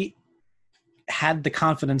 Agnelli had the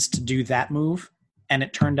confidence to do that move, and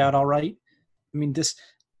it turned out all right. I mean,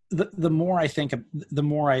 the more I think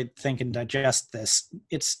and digest this,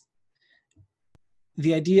 it's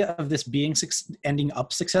the idea of this being ending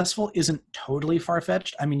up successful isn't totally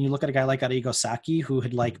far-fetched. I mean, you look at a guy like Arrigo Sacchi, who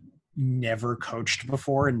had never coached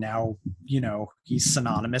before, and now, he's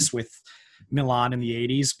synonymous with Milan in the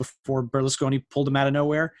 80s before Berlusconi pulled him out of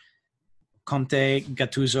nowhere. Conte,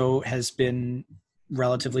 Gattuso has been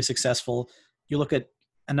relatively successful. You look at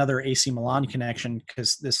another AC Milan connection,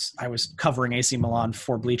 because I was covering AC Milan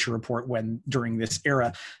for Bleacher Report during this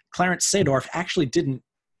era. Clarence Seedorf actually didn't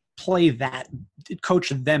coach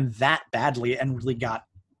them that badly, and really got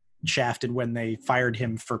shafted when they fired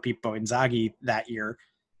him for Pippo Inzaghi that year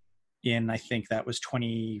in, I think that was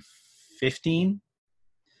 2015.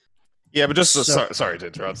 Yeah, but sorry to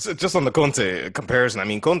interrupt. Just on the Conte comparison, I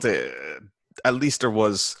mean, Conte, at least there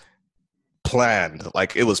was planned.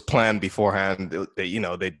 It was planned beforehand. They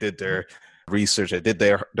did their research, they did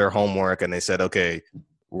their homework, and they said, okay,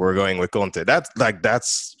 we're going with Conte.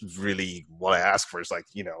 That's really what I ask for. Is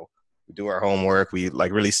we do our homework. We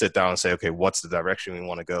really sit down and say, okay, what's the direction we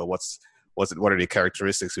want to go? What are the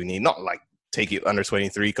characteristics we need? Not take you under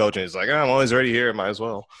 23 coach and it's I'm always already here. Might as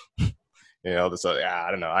well. I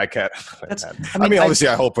don't know. I can't. Obviously,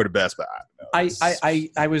 I hope for the best, but I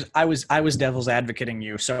was devil's advocating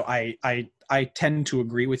you, so I tend to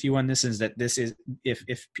agree with you on this. Is that this is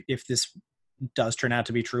if this does turn out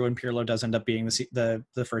to be true and Pirlo does end up being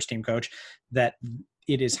the first team coach, that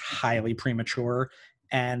it is highly premature,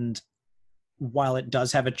 and while it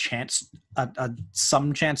does have a chance,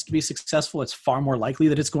 some chance to be successful, it's far more likely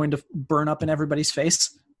that it's going to burn up in everybody's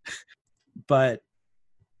face. But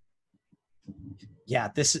yeah,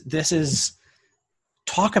 this is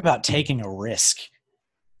talk about taking a risk.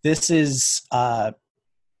 This is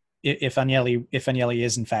if Agnelli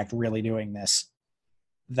is in fact really doing this,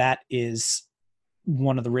 that is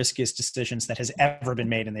one of the riskiest decisions that has ever been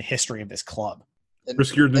made in the history of this club.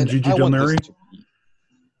 Riskier than Gigi Del Neri?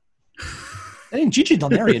 I think Gigi Del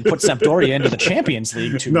Neri had put Sampdoria into the Champions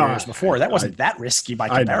League 2 years before. That wasn't that risky by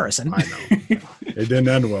comparison. I know. It didn't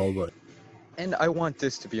end well, but. And I want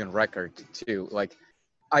this to be on record too.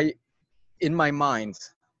 In my mind,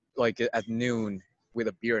 at noon with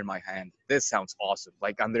a beer in my hand, this sounds awesome.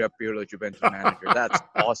 Andrea Pirlo, Juventus manager. That's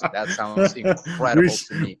awesome. That sounds incredible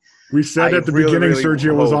to me. We said at the beginning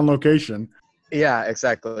Sergio was on location. Yeah,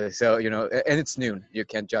 exactly. So, and it's noon. You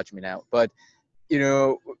can't judge me now. But,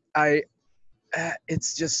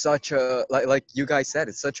 it's just such a, like you guys said,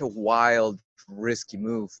 it's such a wild, risky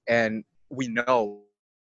move. And we know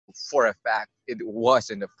for a fact it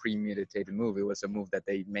wasn't a premeditated move. It was a move that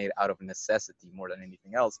they made out of necessity more than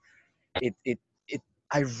anything else.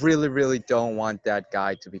 I really, really don't want that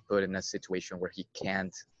guy to be put in a situation where he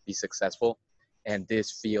can't be successful. And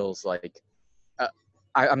this feels like,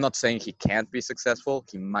 I'm not saying he can't be successful.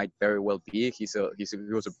 He might very well be. He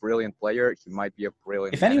was a brilliant player. He might be a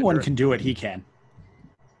brilliant If anyone manager. Can do it, he can.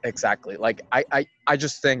 Exactly. I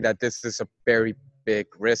just think that this is a very big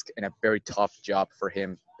risk and a very tough job for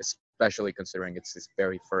him, especially considering it's his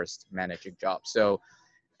very first managing job. So,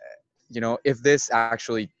 if this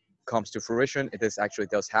actually comes to fruition, if this actually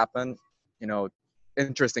does happen,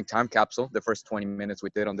 interesting time capsule, the first 20 minutes we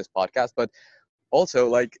did on this podcast, but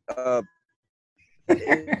also it's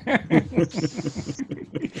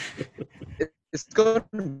going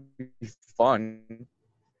to be fun.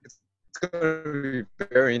 It's going to be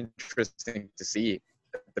very interesting to see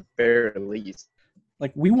at the very least.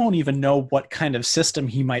 We won't even know what kind of system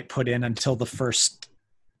he might put in until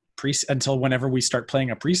until whenever we start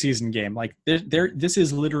playing a preseason game. This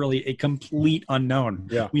is literally a complete unknown.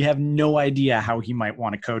 Yeah. We have no idea how he might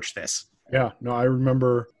want to coach this. Yeah, no, I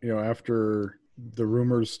remember, after the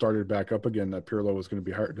rumors started back up again that Pirlo was going to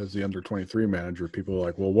be hired as the under-23 manager, people were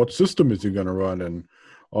like, well, what system is he going to run and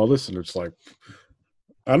all this? And it's I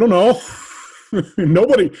don't know.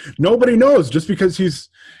 Nobody knows just because he's.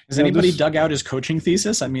 Has anybody dug out his coaching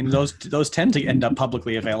thesis? I mean, those tend to end up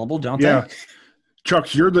publicly available, don't they?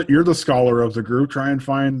 Chuck, you're the scholar of the group. Try and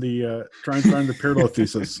find the Pirlo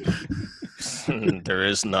thesis. There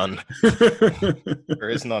is none. There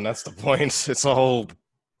is none. That's the point. It's all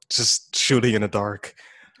just shooting in the dark.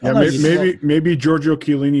 Yeah, maybe Giorgio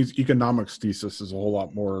Chiellini's economics thesis is a whole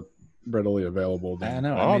lot more readily available. I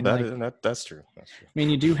know. Oh, I mean, that's true. That's true. I mean,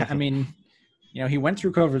 you do. I mean, he went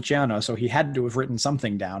through Coverciano, so he had to have written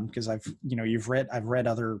something down because I've read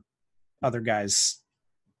other guys'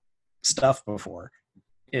 stuff before.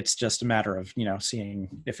 It's just a matter of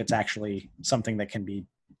seeing if it's actually something that can be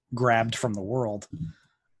grabbed from the world.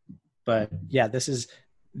 But yeah, this is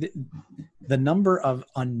the number of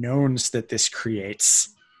unknowns that this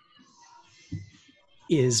creates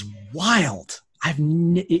is wild.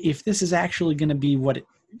 If this is actually going to be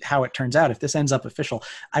how it turns out, if this ends up official,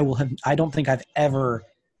 I don't think I've ever,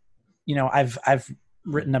 I've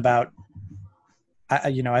written about,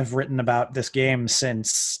 I've written about this game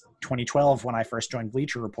since 2012 when I first joined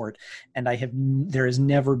Bleacher Report, and there has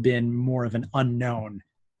never been more of an unknown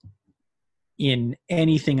in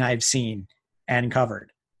anything I've seen and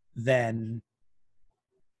covered than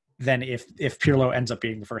if Pirlo ends up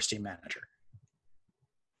being the first team manager.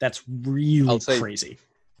 That's really crazy.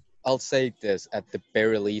 I'll say this, at the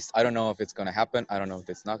very least, I don't know if it's going to happen. I don't know if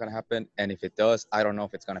it's not going to happen. And if it does, I don't know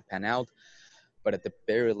if it's going to pan out. But at the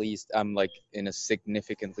very least, I'm like in a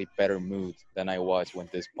significantly better mood than I was when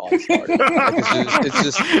this pod started.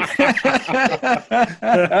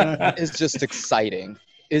 It's just exciting.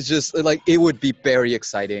 It's just like, it would be very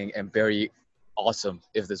exciting and very awesome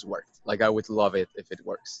if this worked. Like, I would love it if it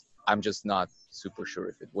works. I'm just not super sure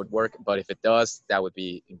if it would work, but if it does, that would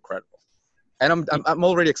be incredible. And I'm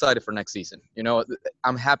already excited for next season.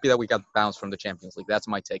 I'm happy that we got bounced from the Champions League. That's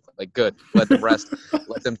my take. Like, good. Let the rest,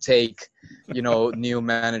 let them take, new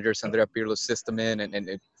managers, Andrea Pirlo's system in,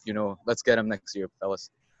 and let's get them next year,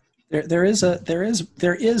 fellas. There is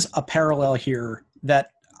a parallel here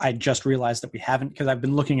that I just realized that we haven't, because I've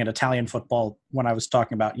been looking at Italian football when I was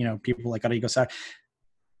talking about, people like Arrigo Sacchi.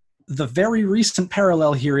 The very recent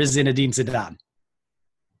parallel here is Zinedine Zidane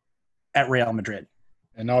at Real Madrid.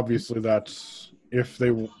 And obviously that's if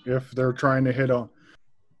they're trying to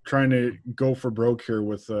go for broke here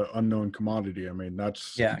with the unknown commodity. I mean,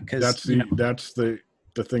 that's the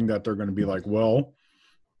thing that they're going to be like, well,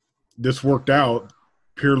 this worked out.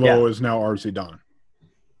 Pirlo is now our Zidane.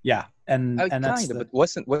 Yeah. And that's but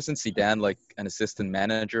wasn't Zidane like an assistant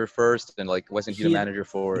manager first, and like wasn't he the manager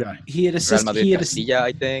for Real Madrid Castilla,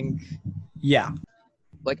 I think? Yeah.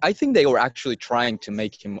 Like, I think they were actually trying to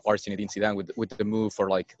make him Zinedine Zidane with the move for,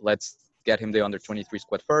 like, let's get him the under-23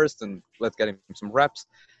 squad first and let's get him some reps,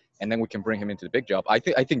 and then we can bring him into the big job. I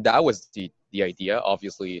think that was the idea.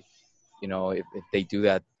 Obviously, if they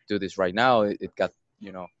do this right now, it got,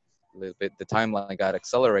 a little bit, the timeline got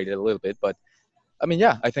accelerated a little bit. But, I mean,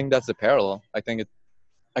 yeah, I think that's the parallel. I think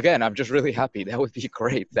again, I'm just really happy. That would be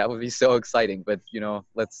great. That would be so exciting. But,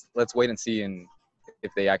 let's wait and see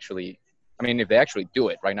if they actually – if they actually do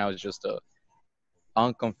it. Right now, it's just a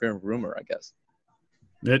unconfirmed rumor, I guess.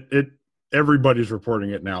 Everybody's reporting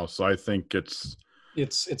it now, so I think it's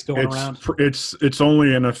going around. It's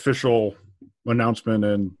only an official announcement,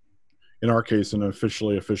 and in our case, an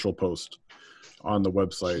official post on the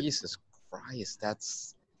website. Jesus Christ,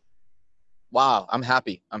 that's wow! I'm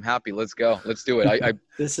happy. Let's go. Let's do it. I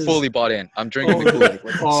fully bought in. I'm drinking the Kool-Aid.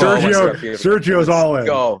 Sergio's all in.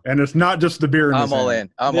 Go. And it's not just the beer. I'm all in.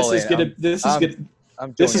 This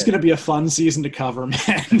is gonna be a fun season to cover,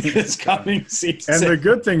 man. This coming season. And the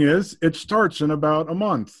good thing is, it starts in about a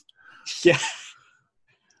month. Yeah.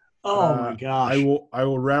 Oh my gosh. I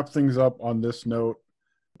will wrap things up on this note.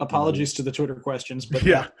 Apologies to the Twitter questions, but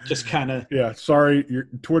just kind of. Yeah, sorry, your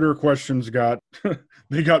Twitter questions got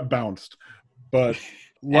bounced. But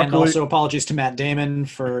luckily, and also apologies to Matt Damon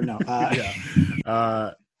for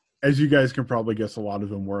as you guys can probably guess, a lot of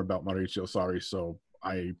them were about Maurizio Sarri, so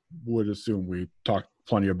I would assume we talked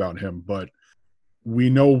plenty about him. But we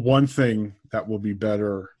know one thing that will be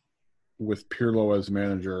better with Pirlo as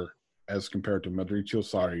manager as compared to Maurizio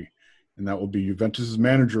Sarri, and that will be Juventus'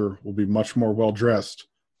 manager will be much more well dressed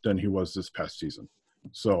than he was this past season.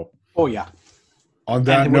 So, on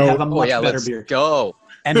that note, have a much better let's beard. Go.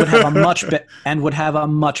 And would have a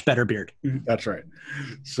much better beard. That's right.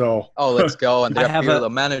 So, let's go. And the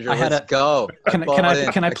manager. Let's go.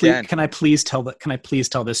 Can I please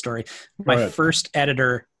tell this story? My first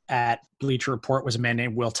editor at Bleacher Report was a man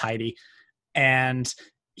named Will Tidy, and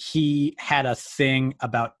he had a thing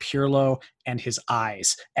about Pirlo and his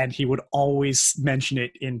eyes, and he would always mention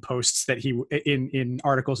it in posts that in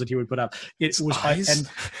articles that he would put up. It was eyes?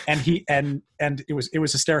 and it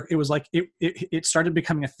was hysterical. It was like it started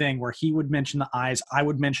becoming a thing where he would mention the eyes, I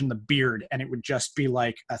would mention the beard, and it would just be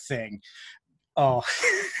like a thing. Oh,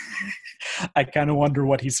 I kind of wonder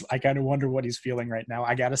what he's feeling right now.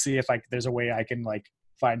 I got to see if there's a way I can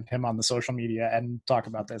find him on the social media and talk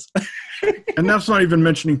about this. And that's not even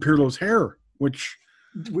mentioning Pirlo's hair, which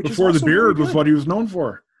Before the beard was what he was known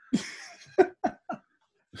for.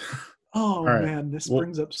 Oh right. man, this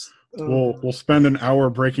brings up. We'll spend an hour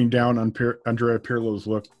breaking down on Andrea Pirlo's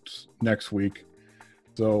looks next week.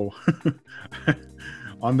 So,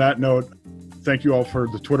 on that note, thank you all for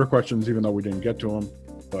the Twitter questions, even though we didn't get to them.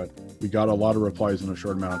 But we got a lot of replies in a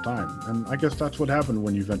short amount of time, and I guess that's what happened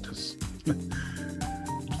when Juventus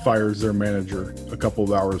fires their manager a couple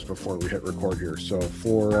of hours before we hit record here. So,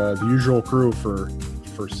 for the usual crew, for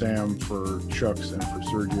Sam, for Chucks, and for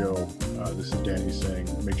Sergio, this is Danny saying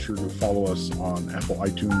make sure to follow us on Apple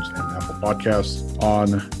iTunes and Apple Podcasts,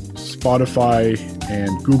 on Spotify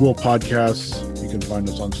and Google Podcasts. You can find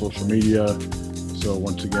us on social media. So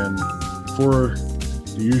once again, for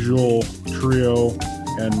the usual trio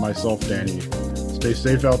and myself, Danny, stay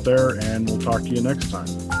safe out there, and we'll talk to you next time.